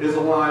there is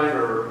a line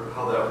or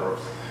how that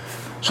works.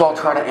 So I'll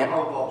try to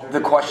answer. The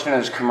question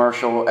is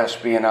commercial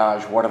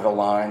espionage. What are the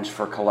lines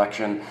for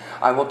collection?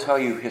 I will tell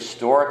you,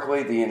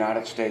 historically, the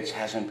United States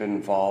hasn't been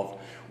involved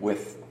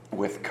with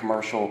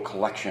commercial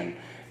collection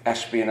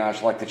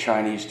espionage like the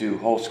Chinese do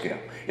whole scale.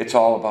 It's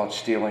all about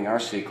stealing our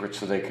secrets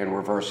so they can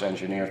reverse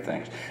engineer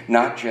things.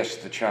 Not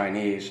just the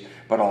Chinese,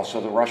 but also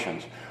the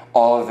Russians.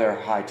 All of their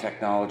high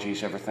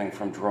technologies, everything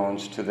from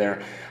drones to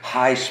their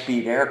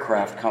high-speed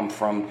aircraft, come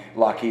from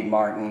Lockheed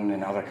Martin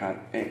and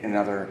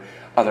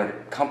other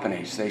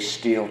companies. They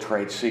steal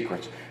trade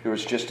secrets. There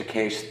was just a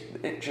case,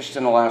 just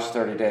in the last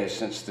 30 days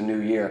since the new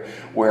year,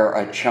 where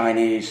a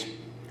Chinese,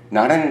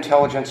 not an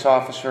intelligence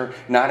officer,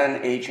 not an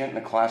agent in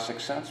the classic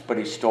sense, but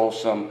he stole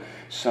some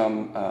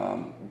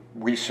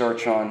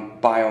research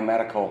on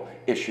biomedical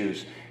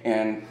issues.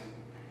 And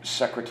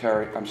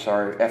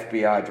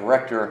FBI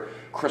Director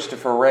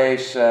Christopher Wray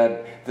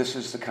said, this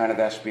is the kind of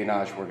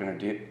espionage we're going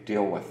to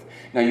deal with.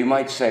 Now, you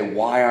might say,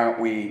 why aren't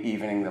we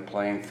evening the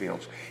playing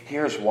fields?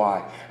 Here's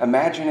why.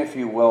 Imagine, if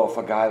you will, if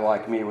a guy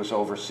like me was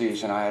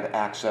overseas and I had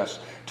access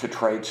to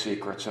trade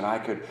secrets, and I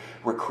could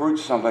recruit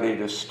somebody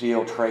to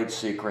steal trade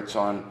secrets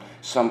on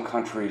some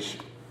country's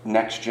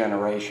next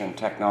generation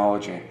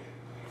technology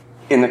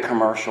in the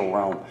commercial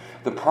realm.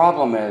 The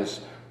problem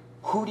is,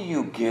 who do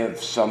you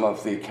give some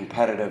of the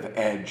competitive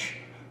edge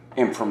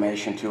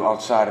information to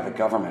outside of the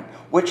government?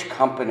 Which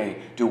company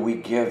do we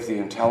give the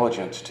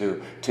intelligence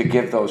to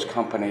give those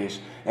companies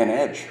an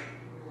edge?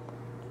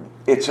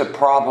 It's a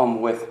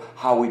problem with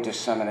how we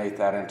disseminate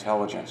that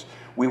intelligence.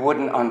 We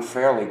wouldn't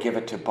unfairly give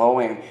it to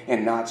Boeing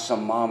and not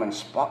some mom and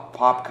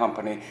pop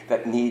company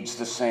that needs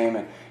the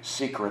same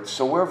secrets.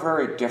 So we're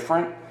very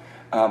different.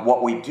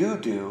 What we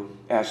do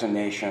as a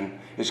nation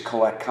is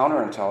collect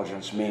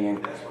counterintelligence,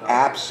 meaning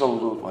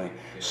absolutely.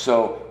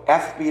 So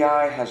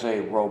FBI has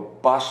a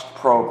robust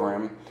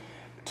program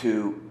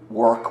to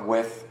work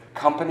with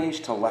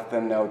companies to let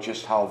them know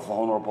just how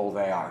vulnerable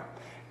they are.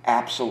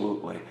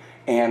 Absolutely.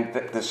 And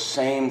the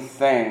same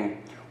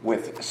thing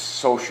with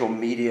social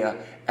media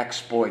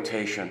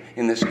exploitation.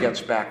 And this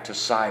gets back to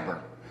cyber.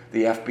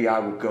 The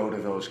FBI will go to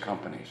those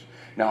companies.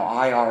 Now,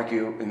 I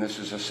argue, and this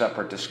is a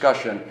separate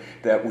discussion,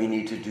 that we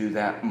need to do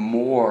that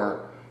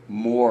more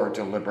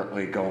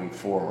deliberately going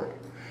forward.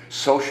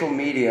 Social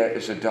media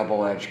is a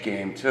double-edged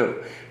game,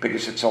 too,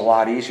 because it's a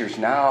lot easier.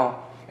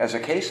 Now, as a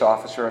case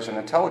officer, as an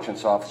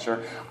intelligence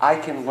officer, I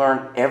can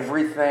learn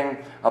everything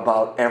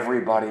about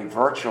everybody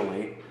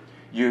virtually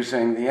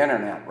using the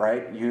internet,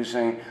 right?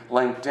 Using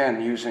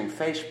LinkedIn, using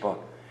Facebook.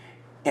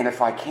 And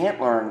if I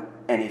can't learn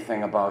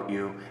anything about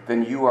you,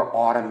 then you are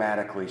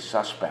automatically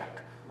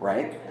suspect,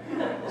 right?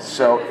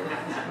 So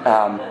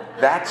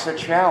that's a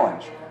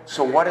challenge.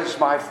 So what is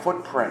my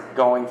footprint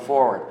going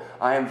forward?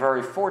 I am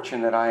very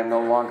fortunate I am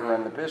no longer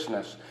in the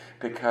business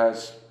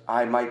because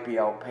I might be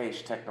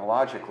outpaced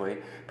technologically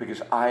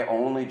because I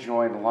only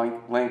joined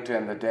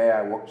LinkedIn the day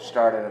I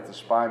started at the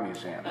Spy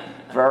Museum.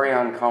 Very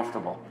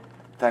uncomfortable.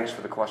 Thanks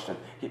for the question.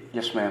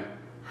 Yes, ma'am.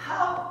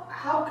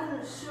 How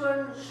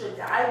concerned should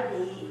I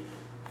be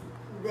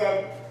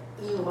that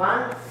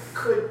Iran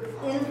could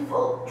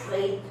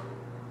infiltrate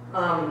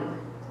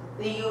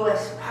the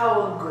U.S.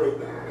 power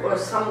grid or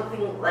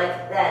something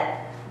like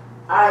that?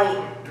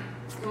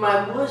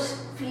 My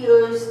worst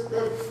fear is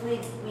that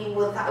we'd be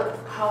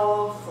without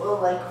power for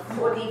like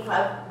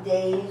 45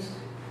 days.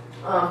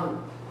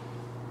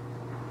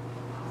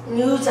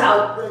 News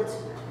outlets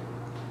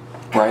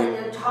kind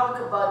of talk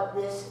about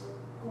this,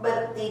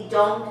 but they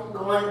don't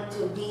go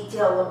into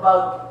detail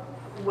about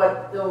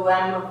what the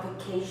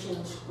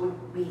ramifications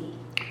would be.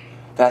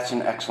 That's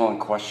an excellent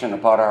question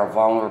about our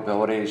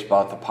vulnerabilities,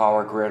 about the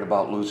power grid,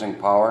 about losing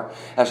power.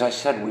 As I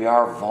said, we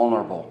are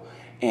vulnerable,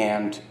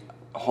 and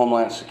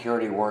Homeland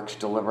Security works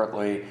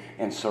deliberately,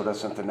 and so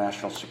doesn't the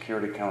National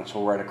Security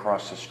Council right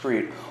across the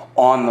street,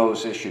 on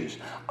those issues.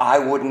 I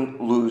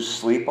wouldn't lose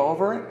sleep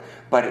over it,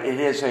 but it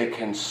is a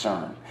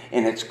concern,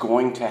 and it's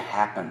going to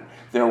happen.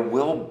 There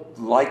will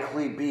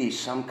likely be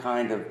some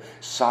kind of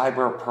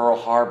cyber Pearl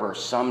Harbor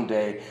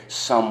someday,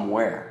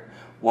 somewhere.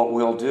 What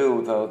we'll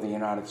do, though, the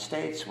United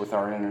States, with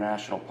our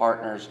international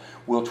partners,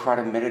 we'll try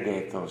to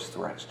mitigate those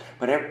threats.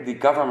 But the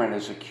government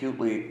is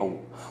acutely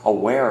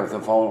aware of the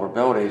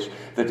vulnerabilities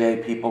the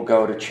day people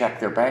go to check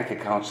their bank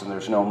accounts and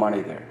there's no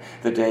money there,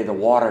 the day the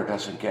water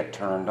doesn't get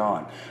turned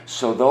on.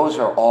 So those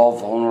are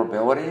all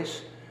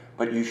vulnerabilities,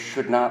 but you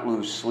should not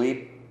lose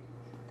sleep.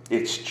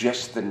 It's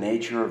just the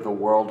nature of the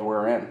world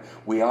we're in.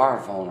 We are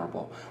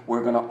vulnerable.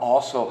 We're going to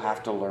also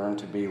have to learn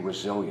to be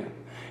resilient.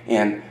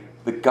 And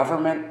the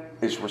government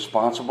is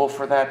responsible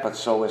for that, but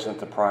so isn't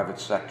the private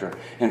sector.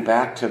 And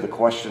back to the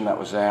question that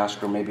was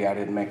asked, or maybe I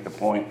didn't make the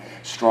point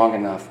strong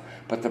enough,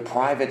 but the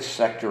private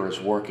sector is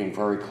working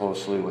very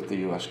closely with the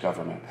U.S.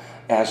 government,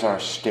 as are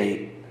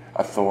state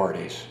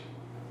authorities.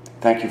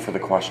 Thank you for the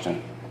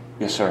question.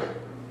 Yes, sir.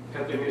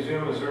 At the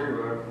museum, is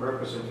there a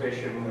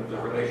representation of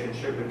the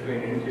relationship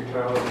between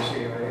In-Q-Tel and the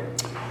CIA?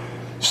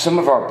 Some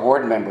of our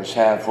board members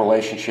have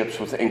relationships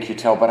with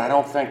In-Q-Tel, but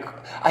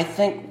I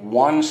think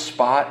one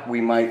spot we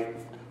might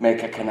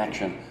make a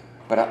connection,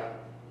 but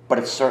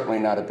it's certainly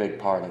not a big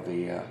part of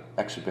the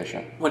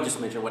exhibition. Well,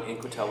 just mention what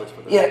In-Q-Tel is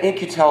for the... Yeah,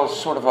 In-Q-Tel is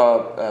sort of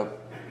a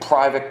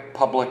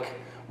private-public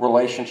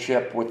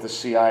relationship with the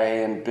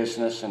CIA and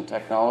business and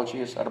technology.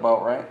 Is that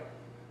about right?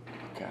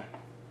 Okay.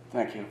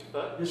 Thank you.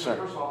 Yes, sir.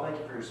 First of all, thank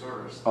you for your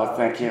service. Oh,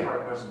 thank you.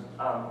 Two-part question.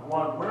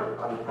 One, where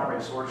are the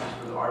primary sources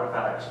for the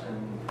artifacts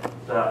in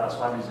the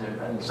Spy Museum?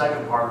 And the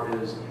second part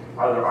is,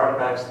 are there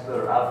artifacts that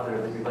are out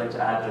there that you'd like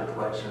to add to your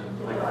collection,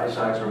 like ice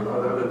axe or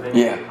other things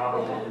that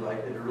probably like?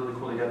 It'd be really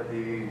cool to get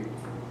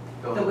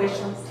the wish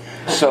list.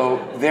 So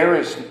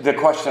the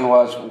question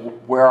was,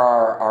 where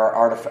are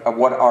our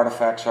what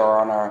artifacts are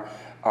on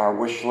our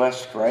wish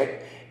list,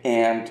 right?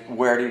 And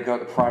where do you go,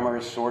 the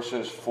primary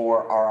sources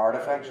for our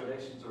artifacts?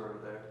 Donations or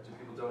do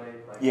people donate?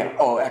 Yeah,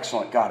 oh,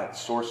 excellent, got it.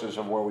 Sources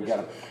of where we get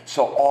them.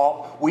 So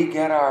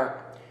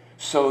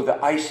So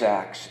the ice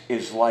axe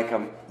is like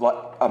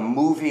a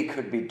movie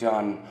could be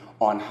done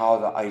on how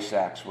the ice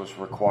axe was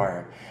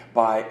required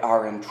by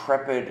our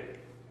intrepid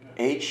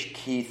H.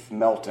 Keith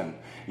Melton.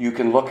 You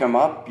can look him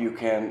up.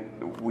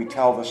 We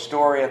tell the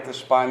story at the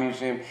Spy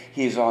Museum.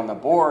 He's on the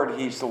board.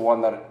 He's the one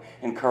that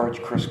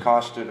encouraged Chris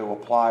Costa to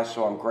apply,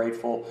 so I'm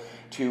grateful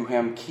to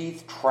him.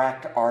 Keith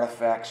tracked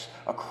artifacts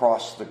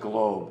across the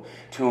globe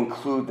to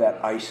include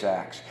that ice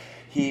axe.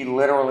 He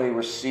literally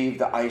received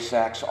the ice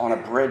axe on a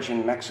bridge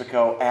in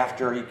Mexico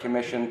after he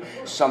commissioned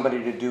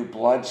somebody to do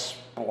blood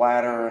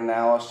splatter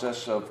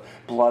analysis of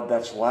blood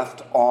that's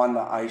left on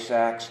the ice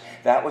axe.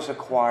 That was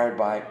acquired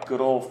by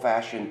good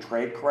old-fashioned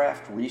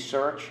tradecraft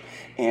research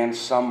and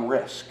some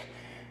risk.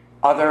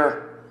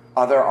 Other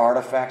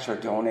artifacts are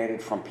donated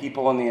from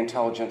people in the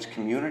intelligence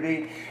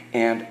community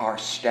and our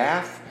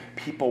staff.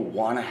 People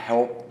want to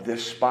help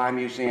this spy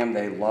museum.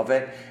 They love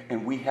it.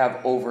 And we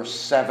have over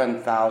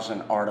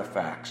 7,000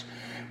 artifacts.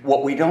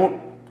 What we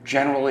don't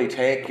generally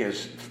take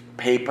is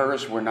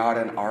papers. We're not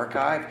an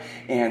archive.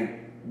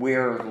 And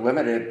we're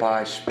limited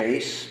by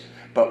space,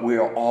 but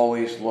we'll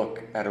always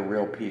look at a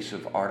real piece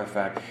of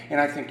artifact.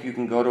 And I think you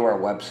can go to our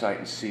website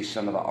and see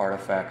some of the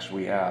artifacts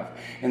we have.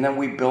 And then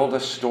we build a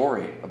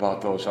story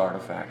about those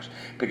artifacts.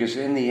 Because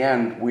in the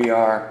end, we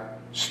are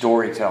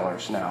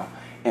storytellers now.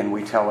 And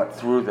we tell it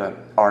through the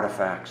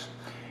artifacts.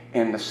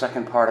 And the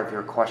second part of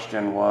your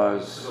question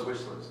was? The wish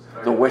list.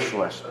 The wish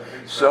list.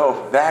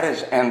 So that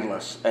is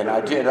endless. And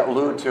I did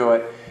allude to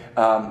it.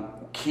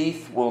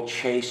 Keith will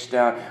chase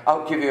down.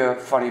 I'll give you a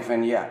funny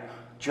vignette.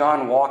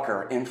 John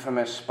Walker,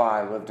 infamous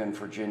spy, lived in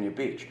Virginia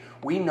Beach.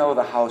 We know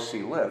the house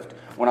he lived.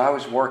 When I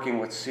was working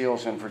with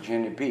SEALs in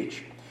Virginia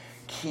Beach,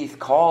 Keith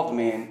called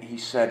me and he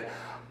said,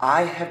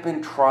 I have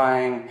been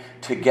trying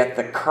to get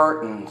the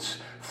curtains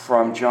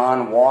from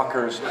John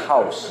Walker's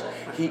house.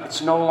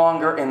 It's no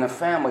longer in the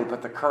family,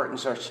 but the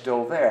curtains are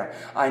still there.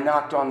 I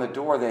knocked on the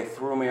door. They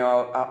threw me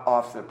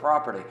off the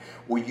property.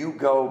 Will you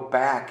go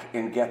back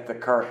and get the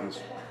curtains?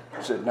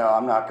 I said, no,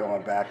 I'm not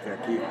going back there,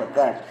 Keith, but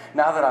thanks.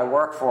 Now that I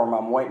work for him,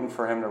 I'm waiting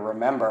for him to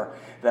remember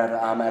that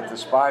I'm at the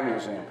Spy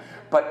Museum.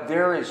 But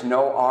there is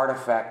no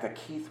artifact that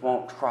Keith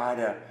won't try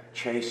to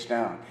chase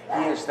down.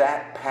 He is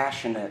that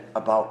passionate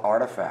about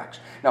artifacts.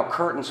 Now,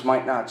 curtains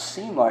might not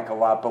seem like a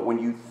lot, but when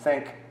you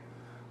think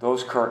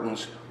those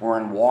curtains were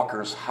in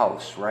Walker's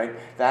house, right?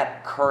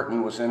 That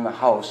curtain was in the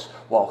house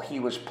while he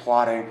was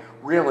plotting,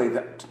 really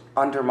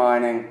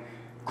undermining,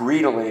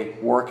 greedily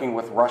working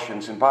with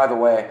Russians. And by the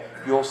way,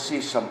 you'll see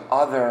some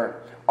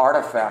other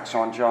artifacts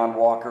on John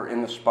Walker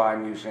in the Spy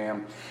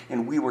Museum.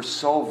 And we were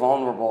so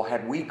vulnerable.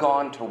 Had we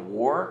gone to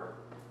war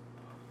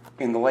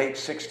in the late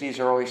 60s,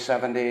 early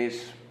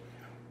 70s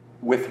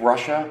with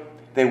Russia,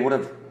 they would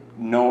have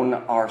known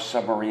our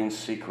submarine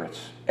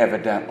secrets,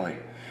 evidently,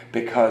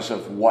 because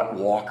of what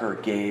Walker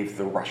gave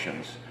the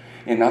Russians.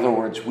 In other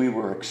words, we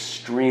were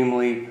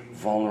extremely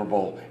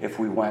vulnerable if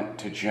we went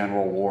to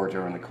general war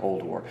during the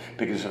Cold War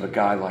because of a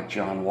guy like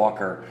John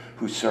Walker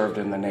who served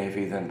in the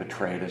Navy, then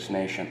betrayed his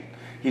nation.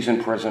 He's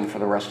in prison for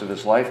the rest of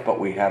his life, but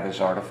we have his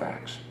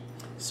artifacts.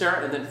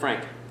 Sarah and then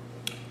Frank.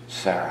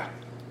 Sarah.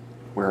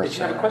 Where is Did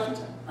you have a Sarah? question,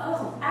 Sarah?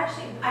 Oh,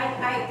 actually,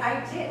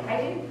 I did.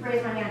 I didn't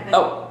raise my hand,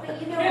 Oh.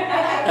 but you know,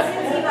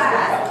 since you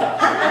asked,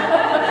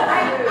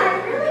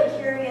 I'm really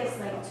curious,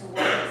 like, to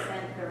what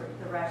extent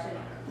the Russian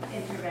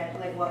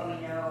intervention, like what we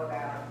know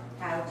about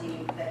how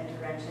deep the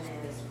intervention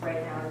is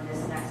right now in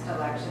this next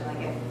election,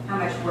 like how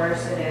much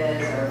worse it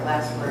is or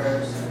less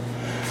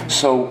worse.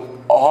 So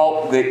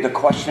the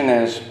question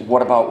is,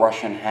 what about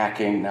Russian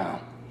hacking now?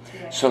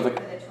 Yeah, So for the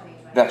 2020.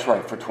 That's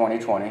right, for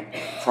 2020,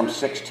 from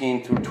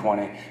 16 through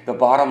 20. The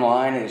bottom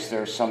line is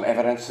there's some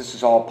evidence, this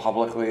is all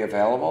publicly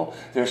available,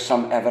 there's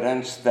some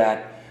evidence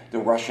that the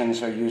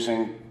Russians are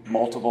using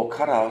multiple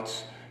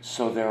cutouts,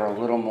 so they're a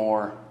little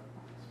more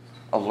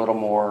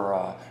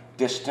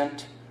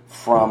distant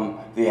from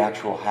the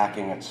actual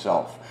hacking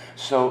itself.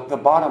 So the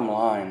bottom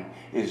line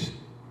is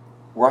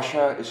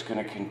Russia is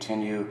going to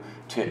continue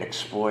to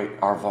exploit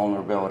our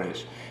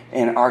vulnerabilities.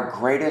 And our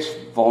greatest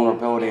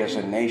vulnerability as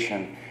a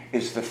nation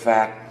is the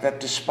fact that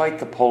despite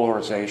the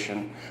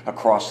polarization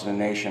across the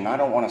nation, I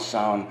don't want to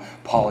sound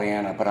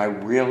Pollyanna, but I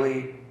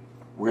really,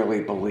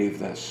 really believe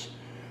this.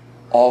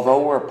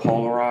 Although we're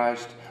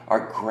polarized,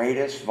 our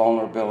greatest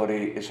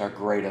vulnerability is our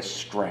greatest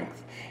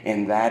strength,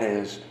 and that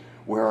is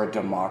we're a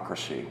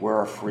democracy.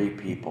 We're a free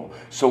people.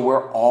 So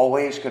we're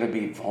always going to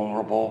be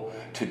vulnerable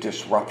to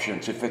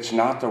disruptions. If it's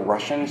not the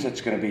Russians,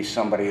 it's going to be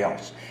somebody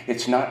else.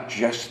 It's not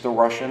just the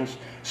Russians.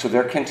 So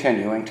they're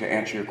continuing to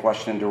answer your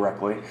question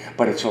directly,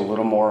 but it's a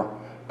little more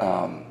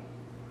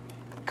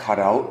cut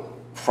out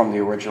from the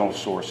original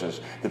sources,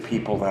 the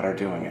people that are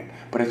doing it.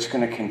 But it's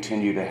going to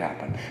continue to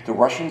happen. The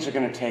Russians are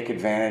going to take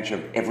advantage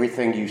of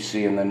everything you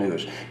see in the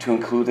news, to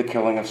include the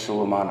killing of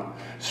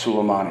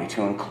Soleimani,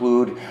 to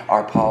include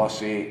our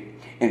policy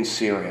in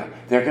Syria.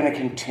 They're going to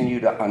continue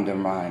to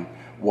undermine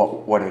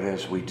what it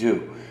is we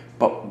do.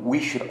 But we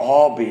should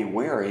all be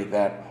wary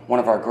that one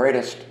of our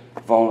greatest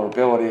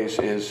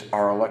vulnerabilities is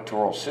our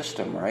electoral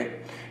system, right?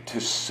 To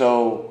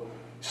sow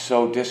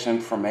sow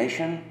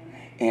disinformation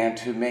and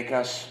to make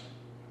us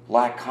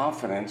lack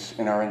confidence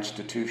in our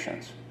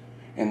institutions.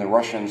 And the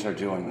Russians are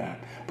doing that.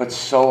 But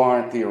so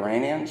aren't the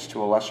Iranians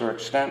to a lesser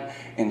extent,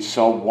 and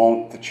so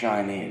won't the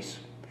Chinese.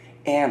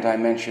 And I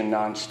mentioned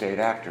non-state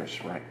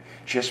actors, right?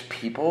 Just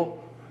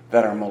people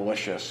that are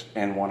malicious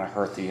and want to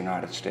hurt the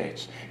United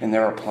States. And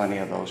there are plenty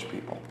of those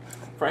people.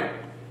 Frank?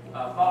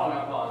 Following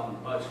up on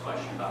Bud's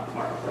question about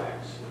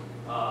artifacts.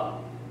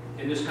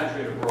 In this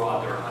country and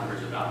abroad, there are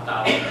hundreds, if not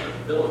thousands,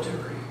 of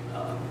military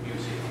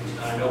museums. And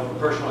I know from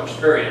personal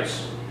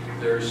experience,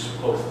 there's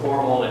both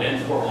formal and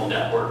informal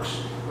networks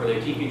where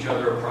they keep each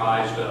other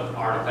apprised of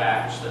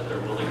artifacts that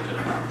they're willing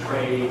to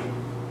trade,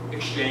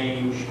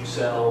 exchange,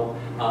 sell.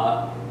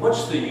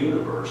 What's the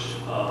universe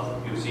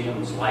of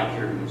museums like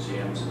your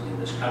museums in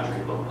this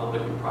country, both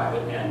public and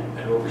private and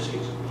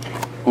overseas?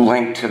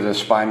 Linked to the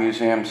Spy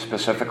Museum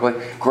specifically?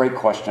 Great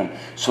question.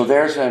 So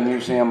there's a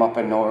museum up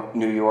in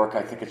New York,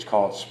 I think it's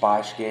called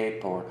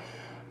Spyscape,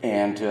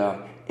 and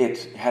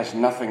it has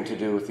nothing to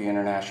do with the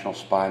International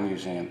Spy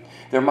Museum.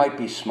 There might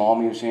be small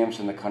museums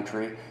in the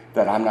country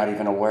that I'm not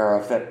even aware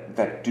of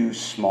that do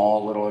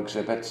small little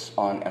exhibits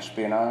on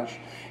espionage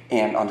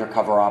and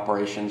undercover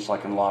operations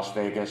like in Las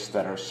Vegas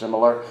that are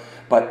similar,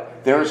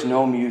 but there's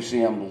no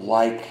museum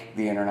like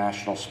the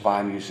International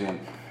Spy Museum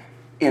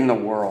in the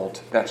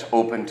world that's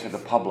open to the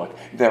public.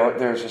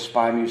 There's a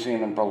spy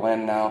museum in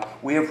Berlin now.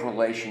 We have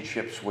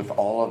relationships with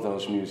all of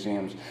those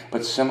museums,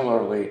 but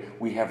similarly,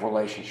 we have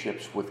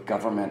relationships with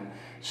government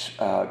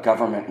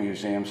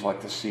museums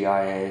like the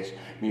CIA's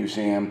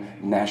museum,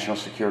 National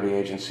Security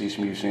Agency's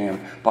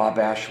museum. Bob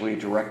Ashley,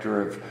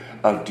 director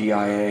of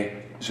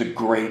DIA, is a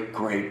great,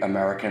 great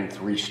American,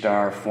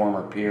 3-star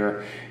former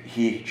peer.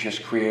 He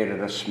just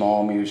created a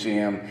small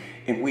museum,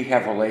 and we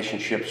have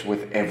relationships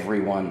with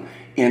everyone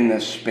in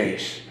this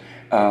space.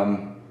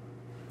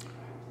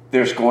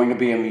 There's going to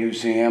be a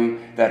museum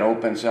that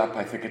opens up,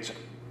 I think it's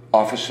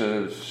Office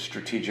of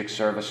Strategic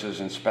Services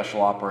and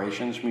Special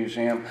Operations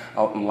Museum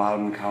out in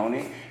Loudoun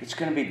County. It's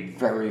going to be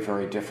very,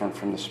 very different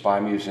from the Spy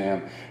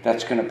Museum.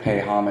 That's going to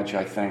pay homage,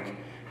 I think,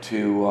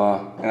 to,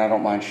 and I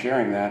don't mind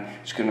sharing that,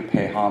 it's going to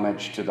pay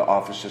homage to the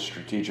Office of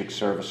Strategic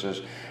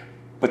Services,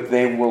 but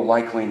they will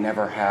likely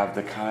never have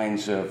the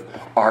kinds of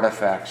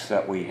artifacts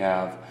that we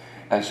have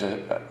as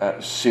a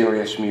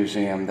serious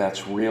museum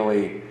that's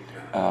really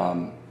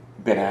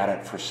been at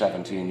it for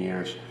 17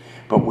 years.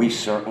 But we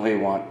certainly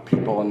want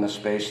people in the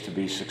space to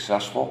be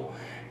successful.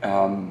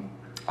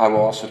 I will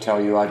also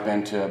tell you I've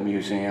been to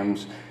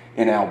museums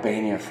in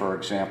Albania, for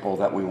example,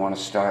 that we want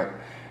to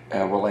start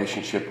a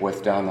relationship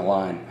with down the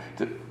line.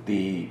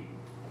 The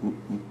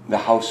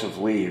House of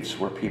Leaves,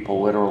 where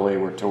people literally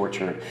were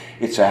tortured,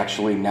 it's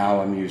actually now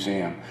a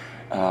museum.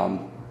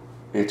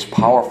 It's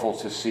powerful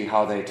to see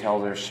how they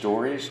tell their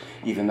stories,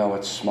 even though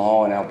it's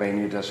small and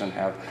Albania doesn't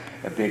have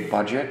a big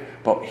budget.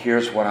 But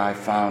here's what I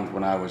found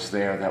when I was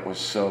there that was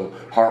so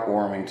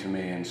heartwarming to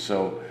me and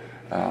so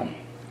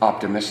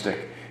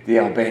optimistic. The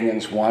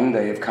Albanians, one,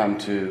 they have come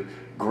to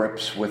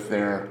grips with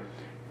their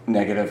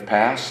negative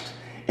past,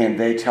 and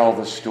they tell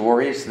the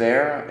stories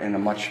there in a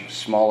much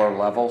smaller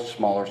level,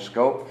 smaller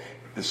scope,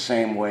 the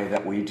same way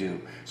that we do.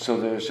 So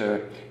there's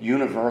a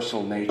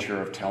universal nature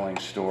of telling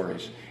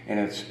stories, and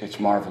it's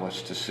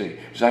marvelous to see.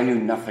 Because I knew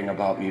nothing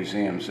about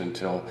museums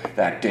until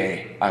that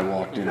day I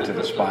walked into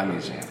the Spy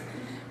Museum.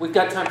 We've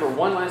got time for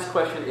one last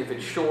question, if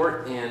it's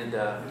short, and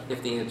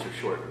if the answer's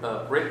short.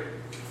 Rick?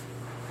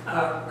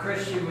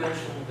 Chris, you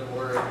mentioned the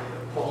word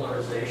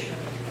polarization,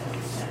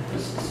 and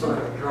this is sort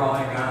of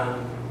drawing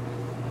on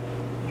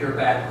your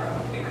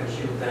background, because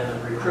you've been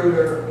a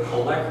recruiter,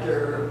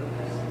 collector,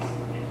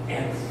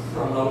 and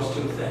from those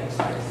two things,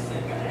 I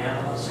think an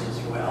analyst as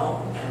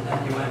well, and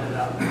then you ended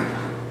up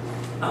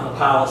on the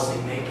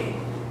policy-making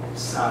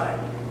side.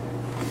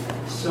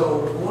 So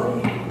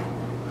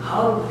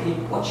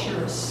what's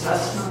your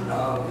assessment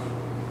of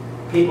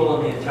people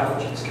in the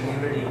intelligence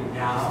community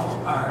now?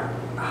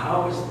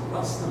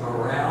 What's the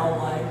morale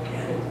like?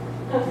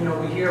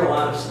 And, we hear a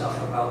lot of stuff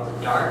about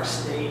the dark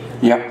state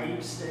and the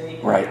deep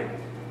state. Right.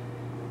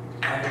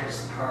 I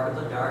was part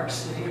of the dark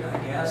state, I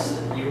guess,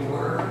 and you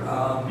were.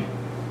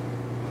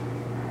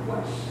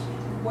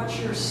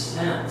 What's your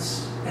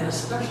sense, and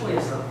especially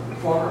as a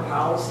former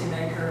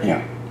policymaker?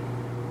 Yeah.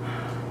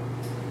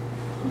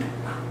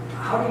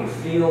 How do you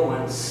feel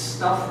when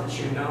stuff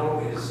that you know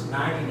is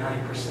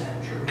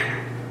 99% true,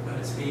 but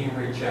it's being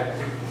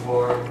rejected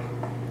for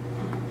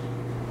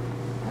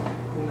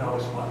who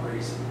knows what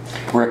reason?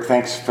 Rick,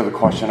 thanks for the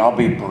question. I'll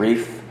be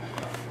brief,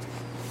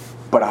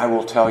 but I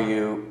will tell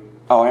you,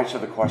 I'll answer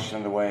the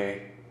question the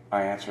way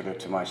I answered it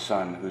to my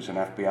son, who's an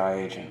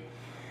FBI agent.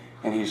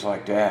 And he's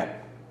like, Dad,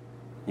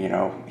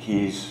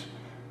 he's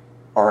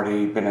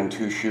already been in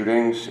 2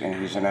 shootings,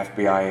 and he's an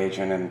FBI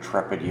agent, an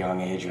intrepid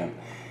young agent.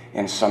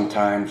 And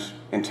sometimes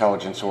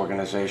intelligence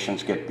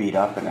organizations get beat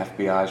up, and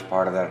FBI is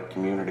part of that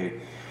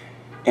community.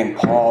 And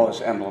Paul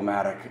is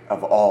emblematic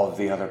of all of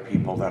the other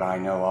people that I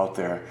know out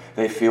there.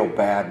 They feel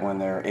bad when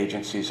their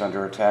agency's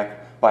under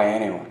attack by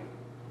anyone.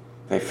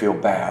 They feel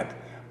bad.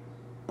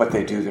 but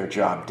they do their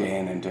job day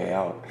in and day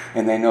out.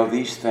 And they know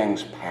these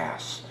things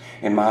pass.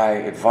 And my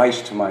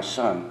advice to my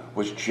son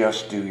was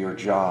just do your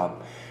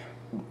job.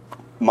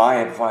 My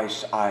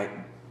advice I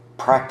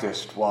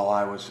practiced while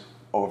I was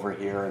over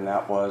here, and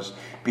that was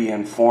be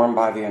informed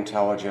by the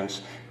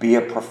intelligence, be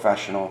a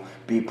professional,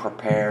 be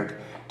prepared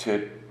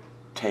to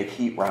take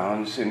heat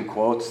rounds, in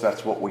quotes.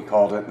 That's what we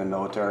called it in the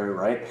military,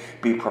 right?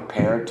 Be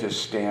prepared to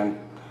stand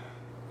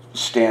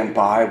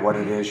by what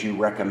it is you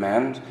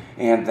recommend,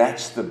 and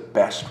that's the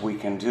best we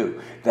can do.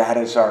 That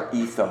is our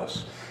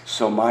ethos.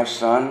 So my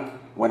son,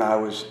 when I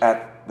was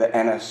at the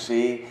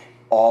NSC,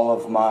 all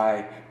of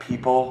my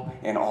people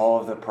and all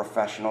of the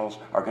professionals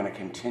are going to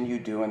continue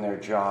doing their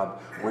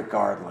job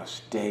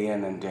regardless, day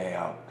in and day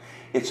out.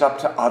 It's up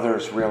to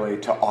others really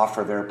to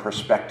offer their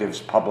perspectives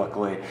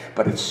publicly,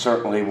 but it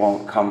certainly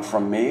won't come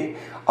from me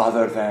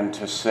other than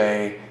to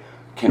say,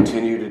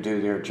 continue to do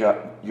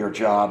your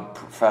job,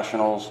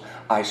 professionals.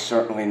 I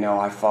certainly know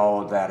I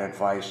followed that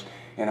advice,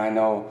 and I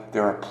know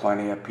there are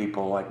plenty of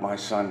people like my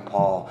son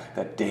Paul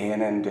that day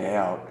in and day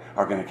out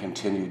are going to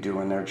continue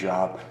doing their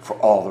job for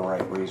all the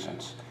right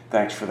reasons.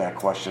 Thanks for that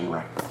question,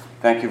 Rick.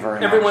 Thank you very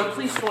much. Everyone,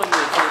 please join your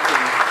attention.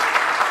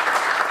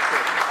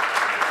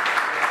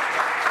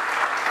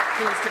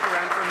 Can you stick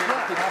around for a minute?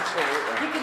 Yeah, absolutely.